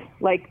week,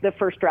 like the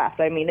first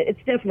draft. I mean, it's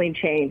definitely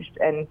changed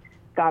and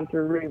gone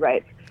through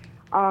rewrites.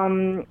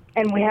 And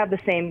we have the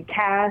same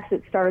cast.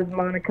 It stars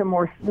Monica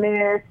Moore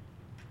Smith.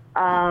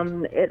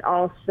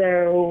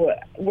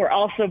 We're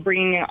also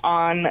bringing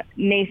on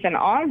Nathan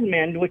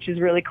Osmond, which is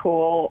really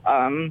cool.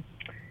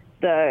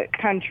 The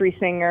country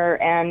singer,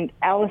 and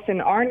Allison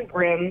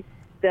Arngrim,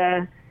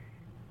 the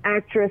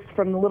actress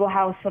from Little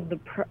House on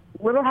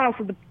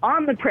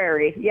the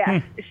Prairie.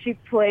 Yes, she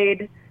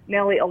played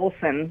Nellie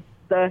Olson,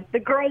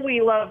 the girl we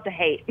love to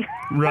hate.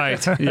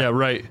 Right. Yeah.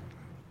 Right.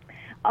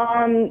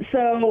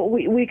 So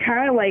we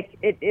kind of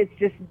it's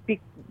just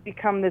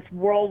become this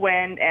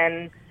whirlwind,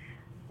 and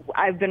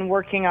I've been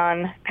working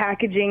on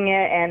packaging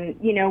it, and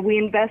we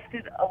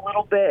invested a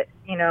little bit,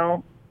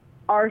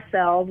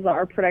 ourselves,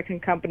 our production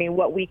company,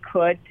 what we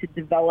could to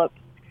develop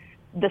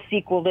the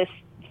sequel this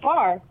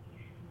far,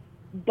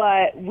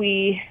 but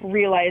we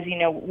realize,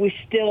 we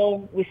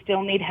still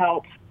need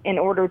help in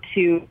order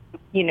to,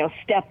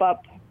 step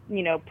up,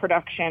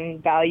 production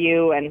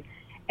value and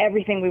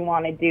everything we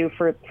want to do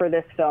for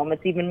this film.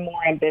 It's even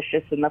more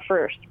ambitious than the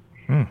first.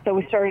 So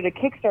we started a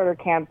Kickstarter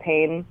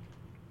campaign.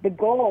 The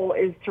goal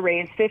is to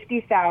raise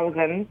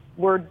 $50,000.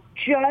 We're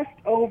just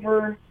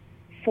over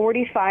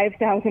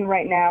 $45,000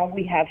 right now.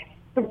 We have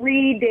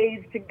 3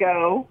 days to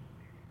go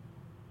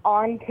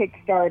on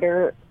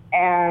Kickstarter,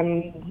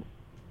 and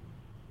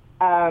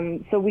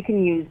so we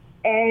can use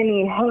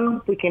any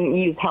help. We can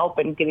use help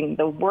in getting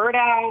the word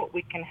out.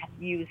 We can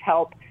use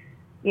help.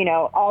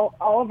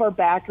 All of our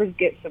backers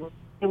get some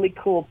really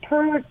cool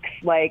perks,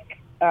 like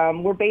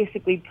we're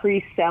basically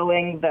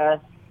pre-selling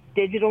the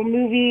digital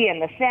movie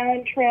and the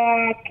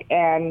soundtrack,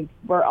 and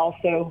we're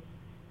also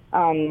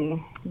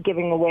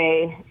giving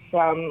away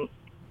some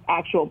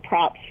actual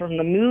props from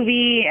the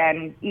movie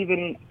and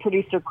even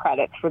producer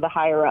credits for the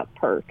higher up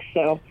perks.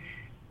 So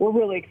we're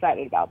really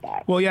excited about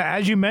that. Well, yeah,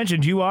 as you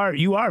mentioned, you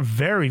are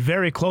very,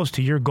 very close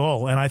to your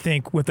goal. And I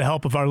think with the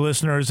help of our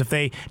listeners, if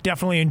they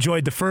definitely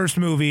enjoyed the first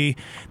movie,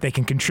 they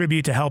can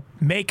contribute to help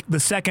make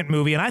the second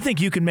movie. And I think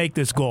you can make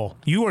this goal.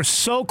 You are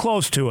so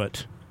close to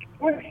it.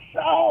 We're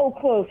so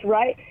close,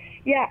 right?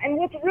 Yeah, and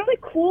what's really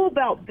cool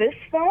about this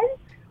film,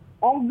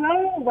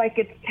 although like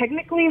it's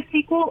technically a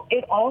sequel,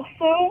 it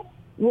also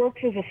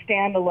works as a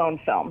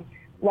standalone film.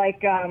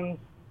 Like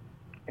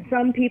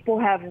some people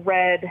have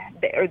read,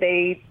 or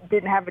they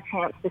didn't have a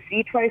chance to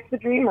see Twice the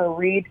Dream or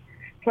read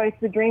Twice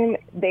the Dream.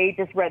 They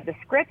just read the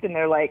script and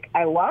they're like,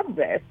 I love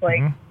this.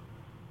 Like,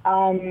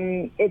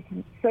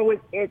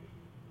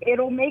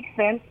 it'll make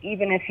sense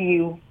even if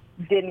you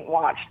didn't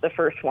watch the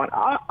first one.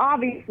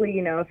 Obviously,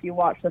 you know, if you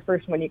watch the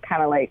first one, you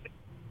kind of like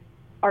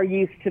are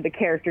used to the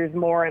characters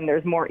more and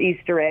there's more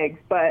Easter eggs.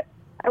 But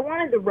I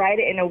wanted to write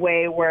it in a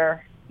way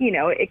where, you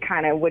know, it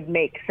kind of would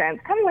make sense,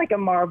 kind of like a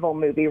Marvel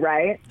movie,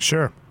 right?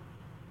 Sure.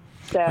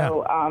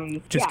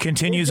 So, just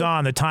continues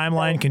on. The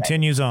timeline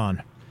continues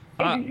on.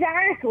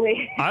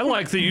 Exactly. I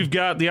like that you've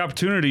got the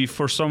opportunity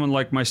for someone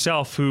like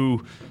myself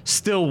who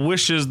still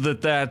wishes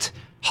that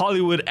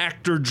Hollywood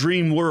actor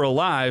dream were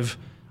alive.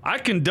 I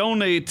can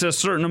donate a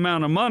certain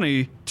amount of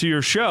money to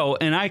your show,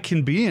 and I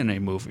can be in a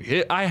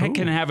movie. I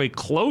can have a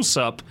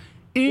close-up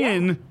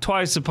in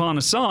Twice Upon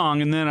a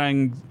Song, and then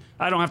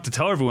I don't have to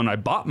tell everyone I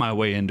bought my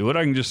way into it.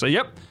 I can just say,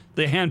 yep,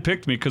 they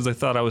handpicked me because they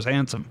thought I was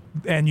handsome.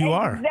 And you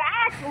are.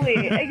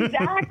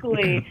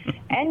 Exactly.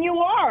 And you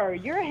are.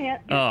 You're a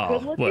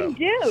good-looking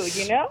dude,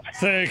 you know?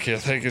 Thank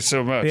you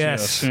so much.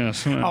 Yes.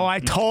 Yes. Oh, I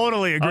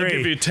totally agree. I'll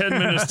give you 10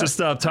 minutes to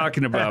stop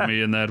talking about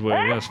me in that way.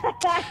 Yes.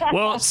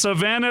 Well,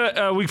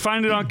 Savannah, we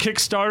find it on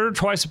Kickstarter,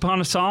 Twice Upon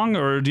a Song,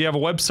 or do you have a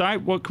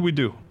website? What can we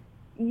do?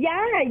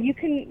 Yeah, you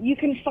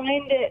can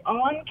find it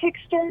on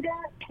Kickstarter,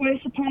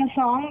 Twice Upon a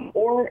Song,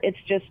 or it's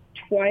just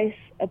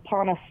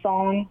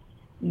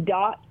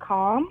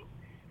twiceUponASong.com.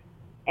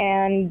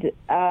 And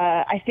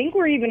I think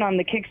we're even on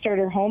the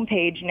Kickstarter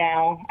homepage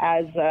now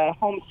as a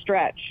home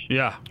stretch.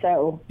 Yeah.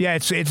 So yeah,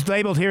 it's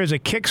labeled here as a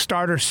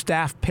Kickstarter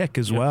staff pick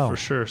as well. For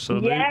sure.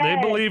 So they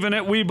believe in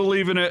it. We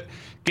believe in it.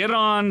 Get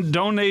on,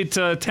 donate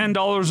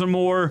 $10 or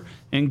more,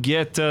 and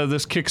get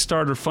this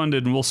Kickstarter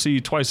funded, and we'll see you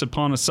Twice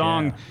Upon a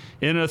Song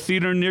in a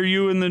theater near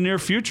you in the near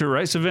future,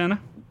 right, Savannah?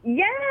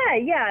 Yeah.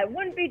 It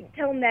wouldn't be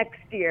till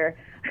next year.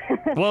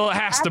 Well, it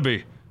has to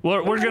be.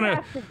 Well, we're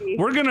gonna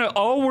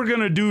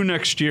do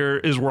next year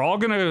is we're all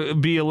gonna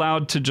be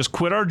allowed to just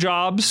quit our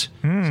jobs,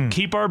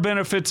 keep our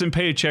benefits and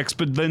paychecks,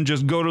 but then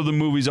just go to the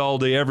movies all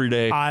day, every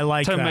day. I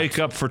like to that. make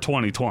up for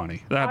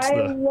 2020.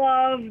 I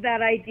love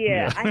that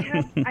idea.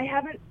 Yeah. I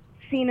haven't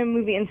seen a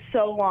movie in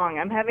so long.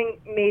 I'm having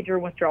major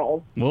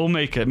withdrawals. We'll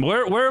make it.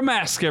 Wear a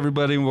mask,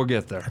 everybody, and we'll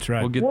get there. That's right.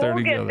 We'll get there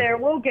together.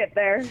 We'll get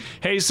there.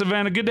 Hey,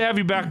 Savannah, good to have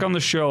you back on the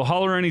show.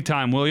 Holler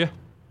anytime, will you?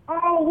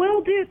 Oh,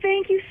 will do.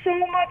 Thank you so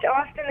much,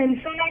 Austin, and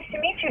so nice to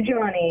meet you,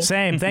 Jonni.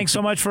 Same. Thanks so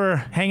much for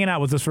hanging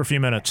out with us for a few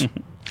minutes.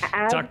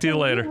 Talk to you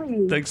later.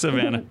 Thanks,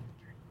 Savannah.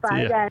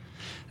 Bye, guys.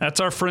 That's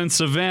our friend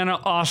Savannah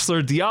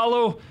Ostler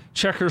D'Alo.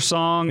 Check her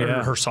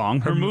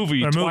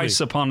movie,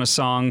 Twice Upon a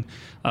Song,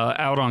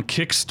 out on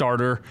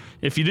Kickstarter.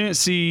 If you didn't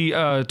see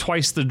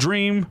Twice the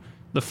Dream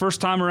the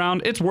first time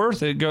around, it's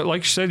worth it. Go,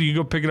 like you said, you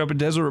go pick it up at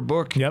Deseret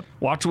Book. Yep.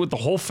 Watch it with the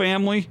whole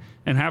family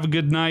and have a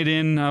good night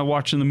in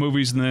watching the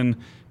movies, and then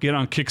get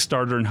on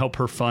Kickstarter and help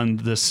her fund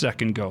this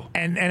second go.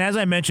 And as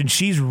I mentioned,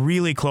 she's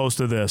really close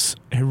to this,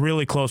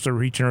 really close to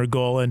reaching her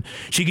goal, and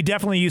she could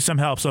definitely use some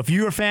help. So if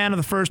you're a fan of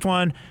the first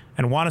one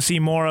and want to see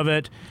more of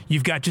it,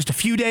 you've got just a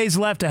few days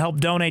left to help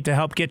donate to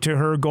help get to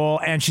her goal.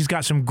 And she's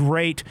got some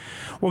great,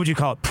 what would you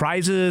call it,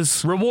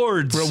 prizes?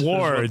 Rewards. Is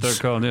what they're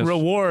called, yes.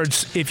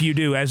 Rewards if you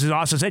do. As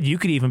Austin said, you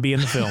could even be in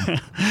the film.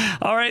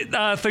 All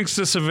right. Thanks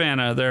to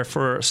Savannah there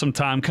for some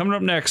time. Coming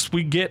up next,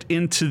 we get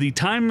into the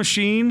time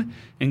machine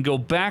and go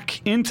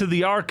back into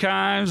the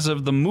archives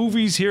of the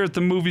movies here at the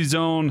Movie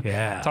Zone.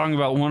 Yeah. Talking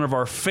about one of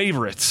our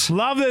favorites.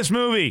 Love this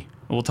movie.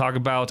 We'll talk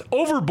about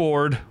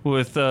Overboard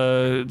with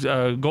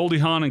Goldie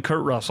Hawn and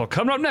Kurt Russell.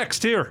 Coming up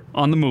next here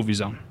on the Movie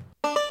Zone.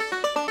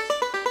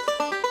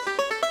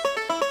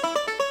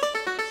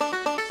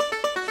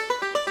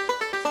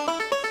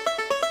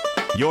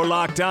 You're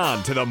locked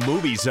on to the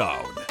Movie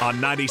Zone on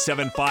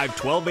 97.5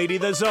 1280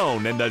 The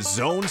Zone and the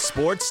Zone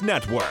Sports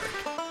Network.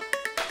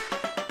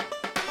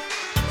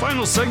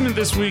 Final segment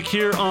this week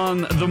here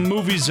on the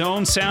Movie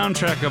Zone.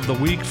 Soundtrack of the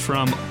week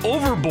from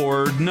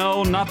Overboard.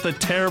 No, not the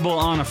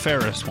terrible Anna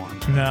Faris one.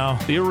 No.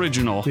 The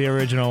original. The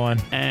original one.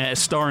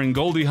 Starring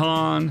Goldie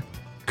Hawn,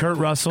 Kurt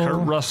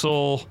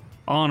Russell,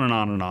 on and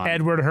on and on.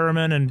 Edward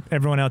Herman, and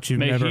everyone else you've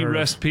never heard of. May he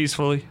rest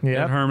peacefully,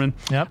 Ed Herman.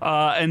 Yep.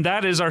 And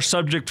that is our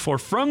subject for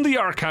From the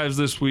Archives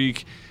this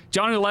week.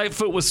 Jonni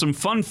Lightfoot with some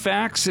fun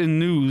facts and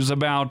news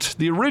about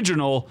the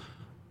original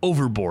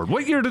Overboard.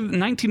 What year did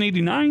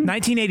 1989?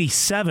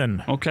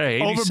 1987. Okay,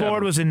 87.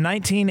 Overboard was in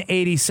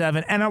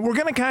 1987. And we're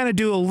going to kind of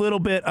do a little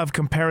bit of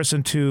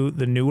comparison to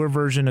the newer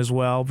version as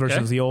well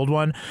versus the old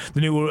one.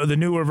 The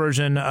newer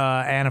version,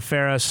 Anna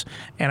Faris,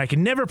 and I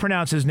can never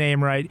pronounce his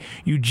name right,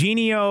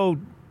 Eugenio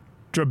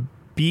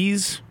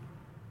Drabis?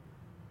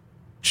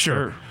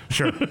 Sure.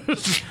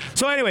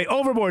 So anyway,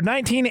 Overboard,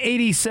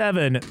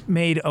 1987,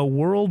 made a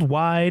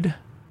worldwide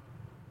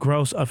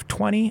gross of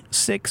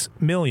 $26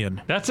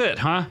 million. That's it,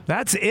 huh?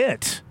 That's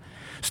it.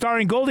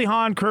 Starring Goldie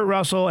Hawn, Kurt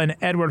Russell, and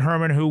Edward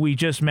Herrmann, who we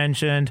just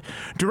mentioned.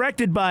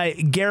 Directed by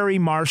Gary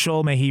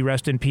Marshall, may he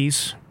rest in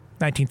peace,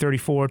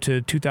 1934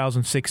 to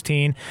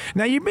 2016.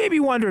 Now, you may be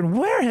wondering,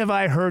 where have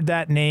I heard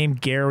that name,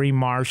 Gary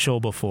Marshall,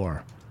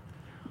 before?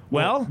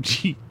 Well,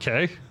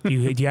 okay. do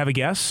you have a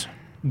guess?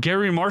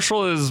 Gary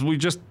Marshall we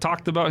just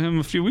talked about him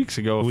a few weeks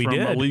ago from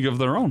A League of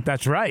Their Own.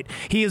 That's right.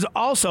 He is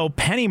also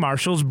Penny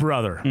Marshall's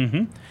brother.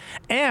 Mm-hmm.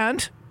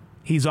 And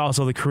he's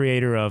also the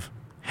creator of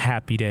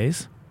Happy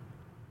Days,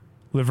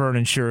 Laverne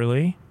and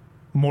Shirley,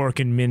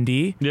 Mork and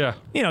Mindy. Yeah.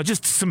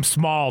 Just some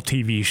small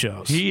TV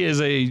shows. He is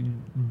a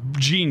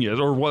genius,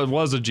 or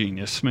was a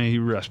genius. May he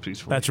rest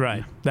peacefully. That's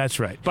right. That's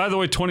right. By the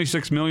way,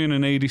 $26 million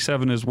in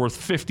 87 is worth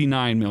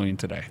 $59 million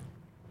today.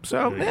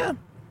 So, yeah.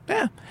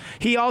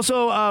 He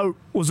also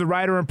was the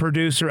writer and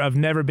producer of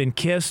Never Been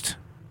Kissed.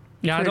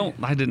 Yeah,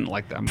 I didn't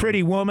like that movie.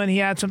 Pretty Woman he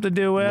had something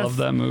to do with. Love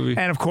that movie.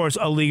 And, of course,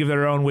 A League of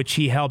Their Own, which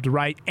he helped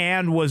write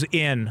and was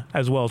in,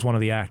 as well as one of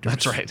the actors.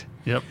 That's right.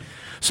 Yep.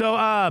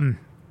 So,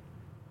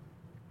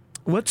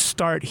 let's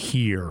start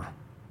here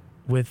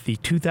with the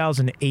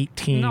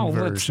 2018 No,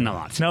 version. let's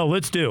not. No,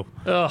 let's do.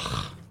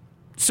 Ugh.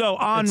 So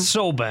It's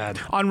so bad.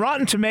 On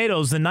Rotten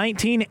Tomatoes, the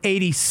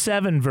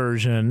 1987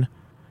 version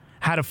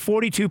had a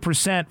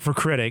 42% for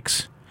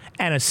critics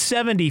and a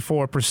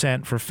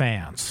 74% for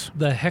fans.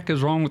 The heck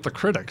is wrong with the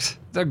critics?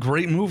 It's a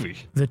great movie.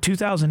 The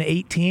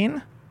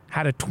 2018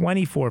 had a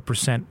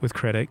 24% with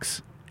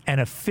critics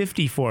and a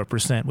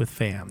 54% with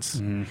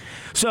fans.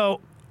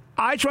 So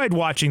I tried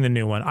watching the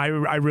new one. I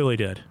really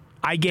did.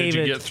 Did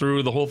you get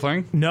through the whole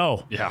thing?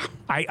 No. Yeah.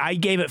 I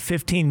gave it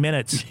 15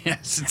 minutes.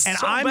 Yes, it's and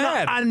so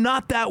bad. I'm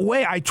not that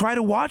way. I try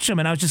to watch them,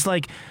 and I was just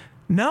like,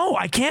 no,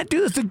 I can't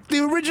do this. The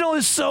original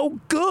is so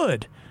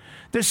good.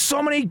 There's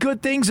so many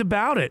good things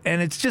about it,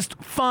 and it's just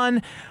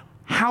fun.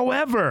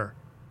 However,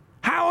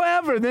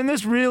 then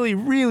this really,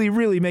 really,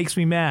 really makes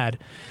me mad.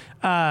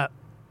 The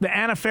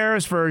Anna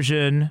Faris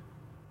version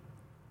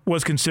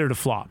was considered a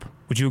flop.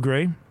 Would you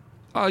agree?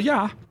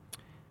 Yeah.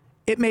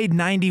 It made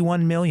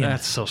 $91 million.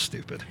 That's so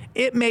stupid.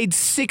 It made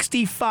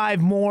 $65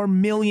 more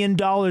million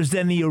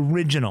than the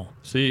original.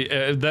 See,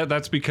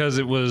 that's because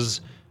it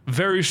was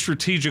very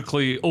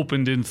strategically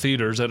opened in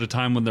theaters at a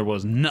time when there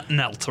was nothing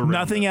else around.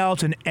 Nothing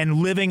else, and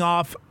living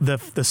off the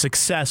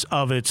success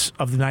of the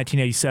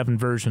 1987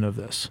 version of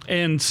this.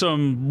 And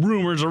some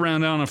rumors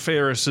around Anna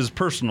Faris's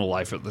personal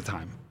life at the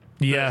time.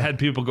 Yeah. That had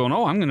people going,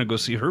 I'm going to go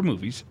see her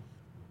movies.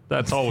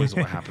 That's always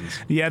what happens.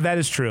 Yeah, that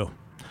is true.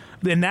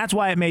 And that's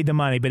why it made the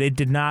money, but it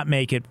did not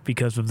make it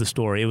because of the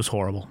story. It was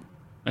horrible.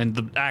 And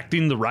the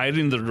acting, the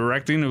writing, the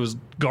directing, it was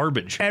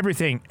garbage.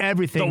 Everything The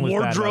was bad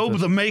wardrobe,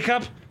 about the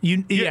makeup.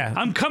 Yeah.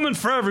 I'm coming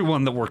for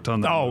everyone that worked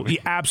on that movie.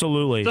 Yeah,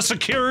 absolutely. The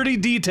security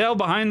detail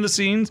behind the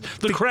scenes,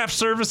 the craft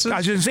services. I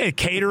was going to say,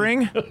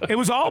 catering. It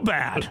was all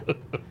bad.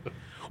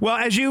 Well,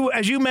 as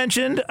you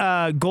mentioned,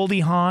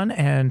 Goldie Hawn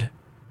and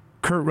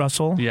Kurt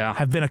Russell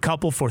have been a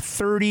couple for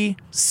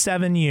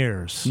 37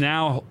 years.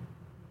 Now,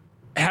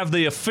 have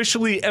they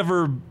officially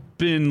ever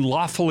been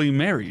lawfully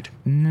married?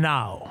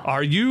 No.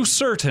 Are you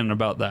certain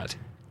about that?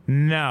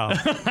 No.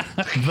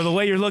 For the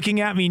way you're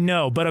looking at me,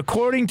 no. But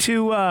according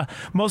to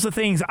most of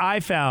the things I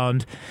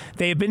found,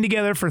 they have been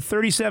together for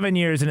 37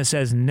 years, and it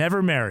says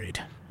never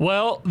married.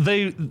 Well,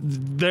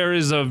 there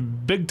is a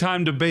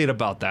big-time debate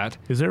about that.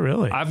 Is there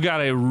really? I've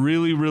got a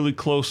really, really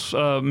close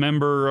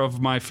member of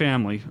my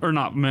family, or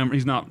not member,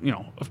 he's not,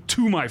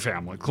 to my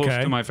family, close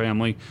to my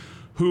family,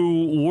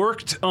 who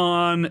worked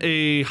on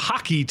a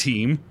hockey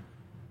team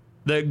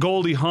that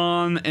Goldie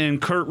Hawn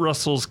and Kurt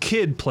Russell's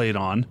kid played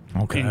on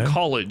in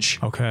college.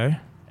 Okay.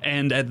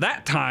 And at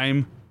that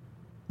time,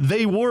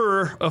 they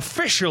were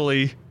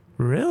officially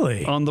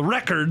on the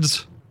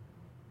records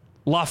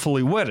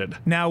lawfully wedded.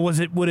 Now,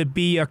 would it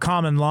be a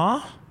common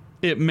law?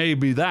 It may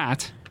be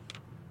that.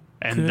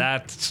 And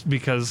that's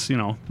because,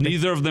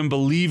 neither of them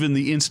believe in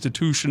the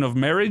institution of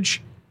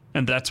marriage,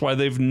 and that's why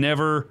they've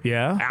never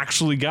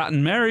actually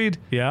gotten married.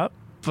 Yep.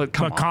 But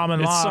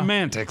common law. It's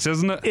semantics,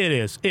 isn't it?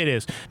 It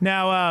is.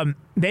 Now,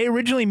 they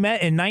originally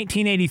met in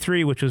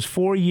 1983, which was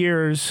 4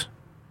 years.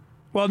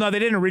 Well, no, they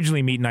didn't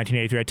originally meet in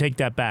 1983. I take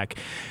that back.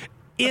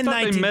 I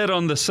thought they met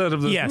on the set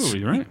of this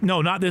movie, right?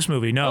 No, not this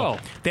movie, no. Oh.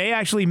 They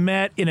actually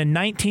met in a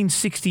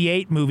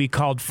 1968 movie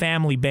called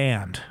Family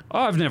Band.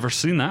 Oh, I've never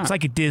seen that. It's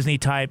like a Disney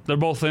type. They're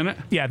both in it?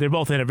 Yeah, they're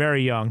both in it,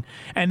 very young.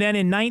 And then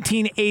in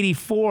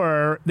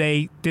 1984,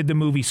 they did the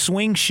movie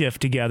Swing Shift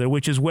together,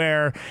 which is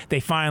where they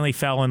finally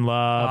fell in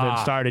love and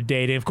started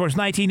dating. Of course,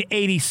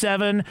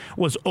 1987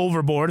 was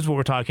Overboard, is what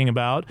we're talking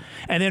about.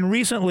 And then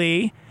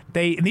recently,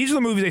 these are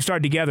the movies they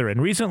started together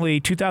in. Recently,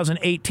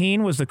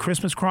 2018 was The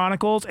Christmas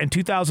Chronicles, and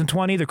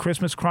 2020, The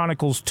Christmas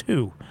Chronicles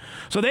 2.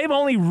 So they've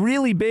only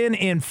really been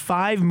in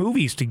 5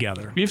 movies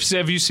together.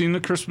 Have you seen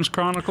The Christmas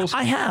Chronicles?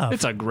 I have.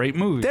 It's a great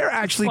movie. They're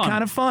actually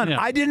kind of fun. Yeah.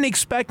 I didn't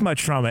expect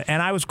much from it,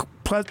 and I was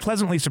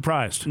pleasantly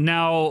surprised.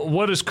 Now,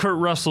 what is Kurt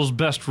Russell's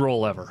best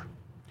role ever?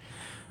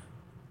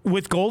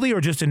 With Goldie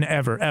or just in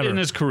ever? In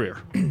his career.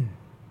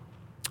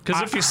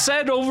 Because if you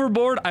said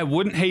Overboard, I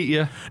wouldn't hate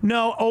you.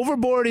 No,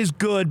 Overboard is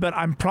good, but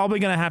I'm probably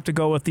going to have to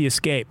go with The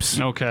Escapes.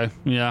 Okay,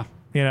 yeah.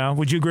 You know,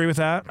 would you agree with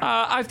that?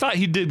 I thought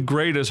he did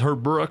great as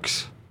Herb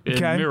Brooks in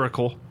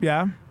Miracle.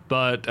 Yeah.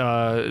 But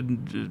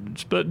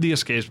The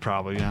Escapes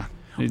probably, yeah.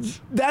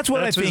 That's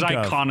what I think his of.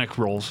 iconic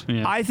roles.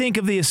 Yeah. I think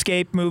of the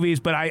Escape movies,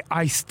 but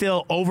I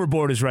still,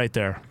 Overboard is right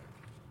there.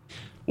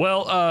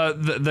 Well,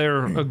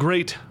 they're a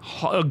great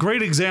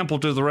example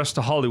to the rest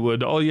of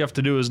Hollywood. All you have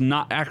to do is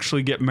not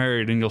actually get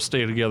married, and you'll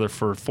stay together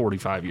for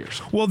 45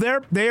 years. Well,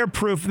 they are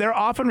proof. They're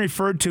often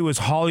referred to as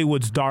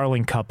Hollywood's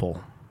darling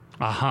couple.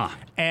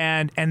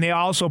 And they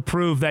also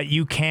prove that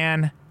you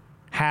can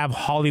have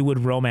Hollywood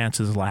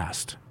romances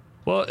last.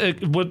 Well,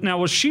 now,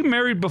 was she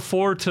married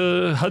before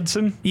to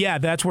Hudson? Yeah,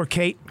 that's where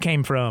Kate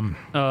came from.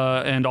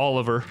 And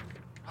Oliver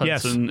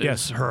Hudson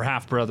yes. is her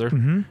half-brother.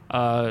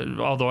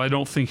 Mm-hmm. Although I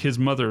don't think his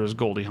mother is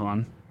Goldie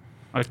Hawn.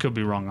 I could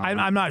be wrong on that.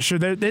 I'm not sure.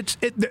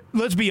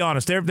 Let's be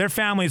honest. Their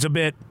family's a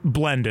bit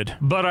blended.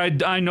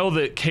 But I know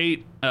that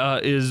Kate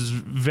is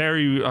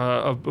very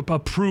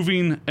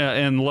approving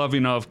and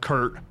loving of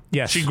Kurt.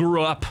 Yes. She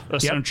grew up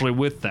essentially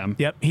with them.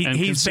 Yep.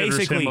 He's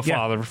basically him a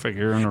father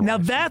figure. In her now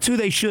life. that's who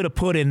they should have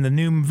put in the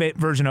new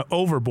version of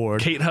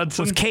Overboard. Kate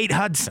Hudson. Was Kate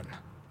Hudson.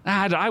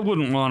 I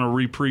wouldn't want to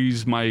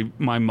reprise my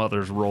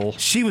mother's role.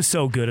 She was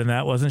so good in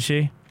that, wasn't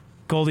she?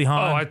 Goldie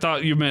Hawn. Oh, I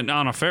thought you meant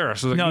Anna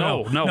Faris. Like,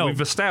 no. We've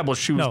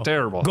established she was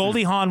terrible.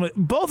 Goldie Hawn,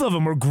 both of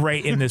them were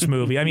great in this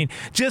movie. I mean,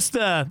 just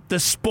the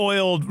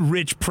spoiled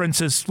rich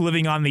princess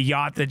living on the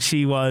yacht that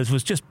she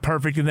was just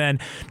perfect. And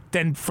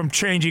then from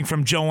changing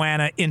from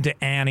Joanna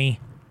into Annie,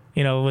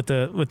 you know, with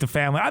the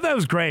family. I thought it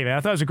was great, man.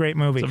 I thought it was a great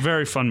movie. It's a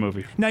very fun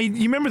movie. Now, you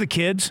remember the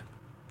kids?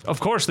 Of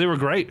course, they were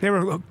great. They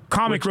were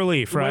comic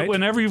relief, right?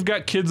 Whenever you've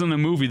got kids in a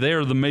movie, they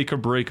are the make or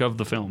break of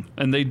the film,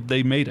 and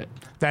they made it.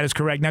 That is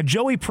correct. Now,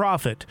 Joey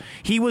Prophet,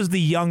 he was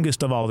the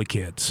youngest of all the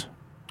kids,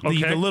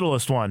 the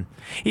littlest one.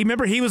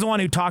 Remember, he was the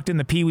one who talked in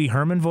the Pee Wee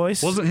Herman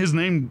voice. Wasn't his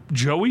name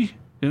Joey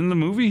in the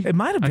movie? It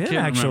might have been,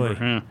 actually.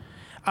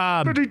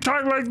 Yeah. Did he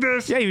talk like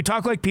this? Yeah, he would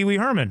talk like Pee Wee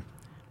Herman.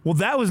 Well,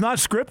 that was not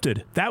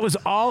scripted. That was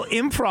all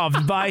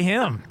improv by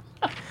him.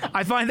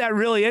 I find that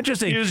really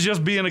interesting. He was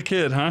just being a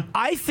kid, huh?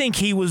 I think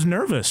he was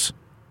nervous.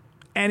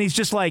 And he's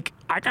just like,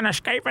 I can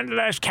escape into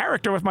this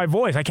character with my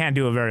voice. I can't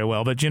do it very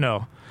well, but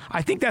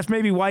I think that's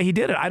maybe why he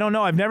did it. I don't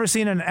know. I've never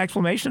seen an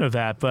explanation of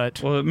that,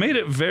 but... Well, it made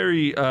it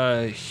very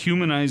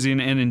humanizing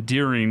and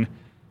endearing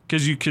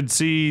because you could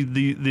see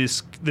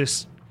this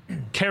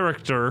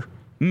character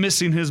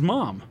missing his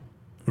mom.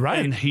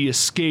 Right. And he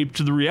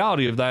escaped the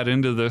reality of that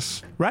into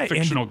this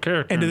fictional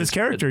character. Into this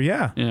character,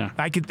 yeah. Yeah.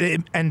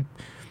 And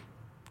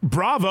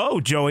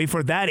bravo, Joey,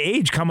 for that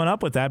age coming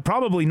up with that.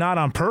 Probably not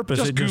on purpose.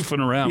 Just goofing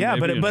around. Yeah,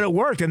 maybe, but it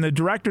worked. And the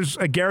directors,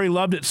 Gary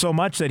loved it so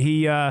much that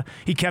he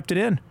kept it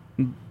in.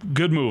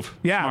 Good move.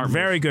 Yeah, Smart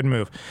very good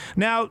move.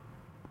 Now,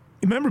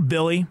 remember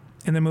Billy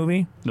in the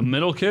movie? The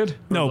middle kid?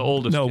 No, the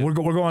oldest kid? we're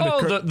going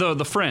to Kurt.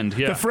 the friend,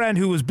 yeah. The friend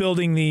who was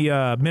building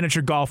the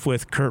miniature golf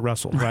with Kurt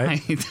Russell,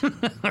 right?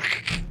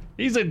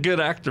 He's a good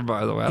actor,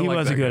 by the way. He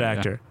was a good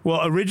actor. Yeah.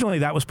 Well, originally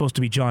that was supposed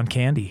to be John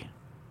Candy.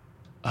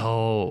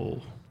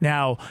 Oh.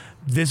 Now,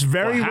 this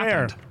very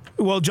rare.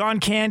 Well, John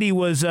Candy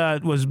was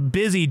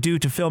busy due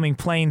to filming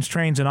Planes,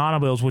 Trains, and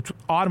Automobiles,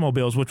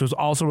 which was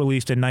also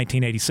released in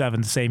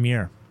 1987, the same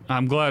year.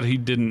 I'm glad he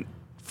didn't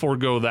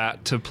forego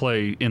that to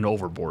play in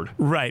Overboard.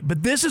 Right,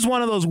 but this is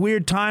one of those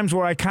weird times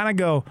where I kind of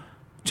go,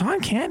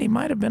 John Candy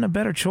might have been a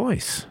better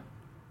choice.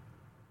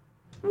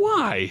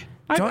 Why?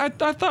 I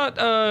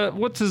thought,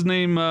 what's his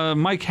name?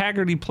 Mike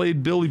Haggerty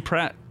played Billy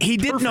Pratt. He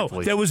didn't know.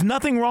 There was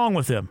nothing wrong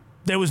with him.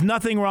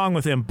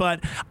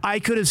 But I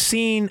could have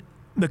seen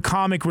the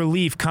comic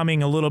relief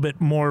coming a little bit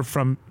more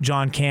from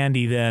John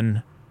Candy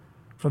than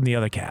from the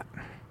other cat.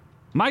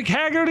 Mike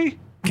Haggerty?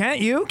 Can't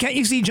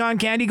you see John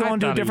Candy going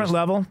to a different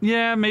level?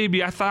 Yeah,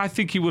 maybe. I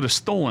think he would have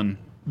stolen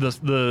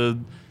the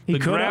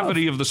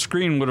gravity of the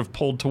screen would have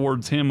pulled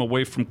towards him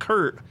away from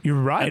Kurt.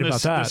 You're right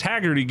about that. This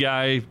Haggerty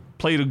guy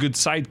played a good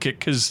sidekick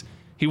because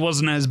he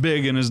wasn't as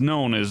big and as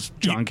known as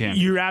John Candy.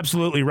 You're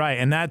absolutely right,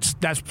 and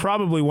that's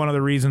probably one of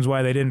the reasons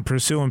why they didn't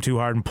pursue him too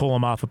hard and pull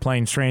him off of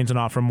Planes, Trains, and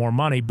offer him more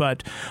money.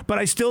 But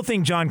I still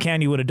think John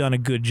Candy would have done a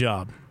good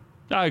job.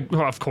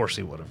 Well, of course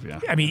he would have,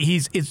 yeah. I mean,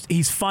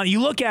 he's fun. You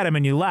look at him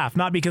and you laugh,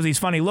 not because he's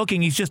funny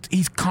looking.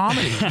 He's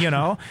comedy,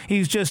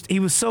 He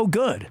was so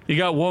good. You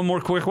got one more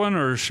quick one,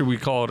 or should we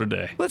call it a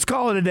day? Let's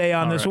call it a day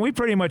on this one. We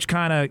pretty much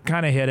kind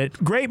of hit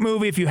it. Great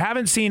movie. If you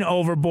haven't seen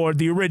Overboard,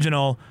 the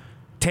original,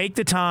 take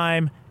the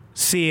time,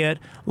 see it,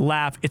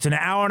 laugh. It's an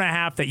hour and a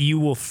half that you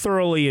will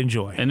thoroughly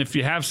enjoy. And if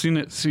you have seen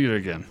it, see it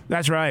again.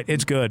 That's right.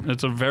 It's good.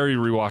 It's a very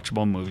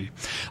rewatchable movie.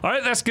 All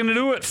right, that's going to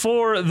do it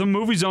for the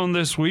Movie Zone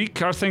this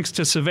week. Our thanks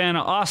to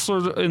Savannah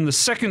Ostler in the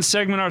second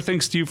segment. Our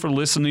thanks to you for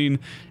listening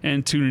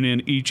and tuning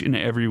in each and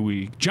every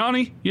week.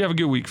 Johnny, you have a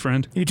good week,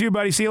 friend. You too,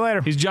 buddy. See you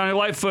later. He's Johnny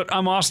Lightfoot.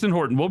 I'm Austin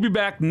Horton. We'll be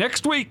back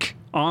next week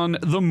on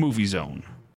the Movie Zone.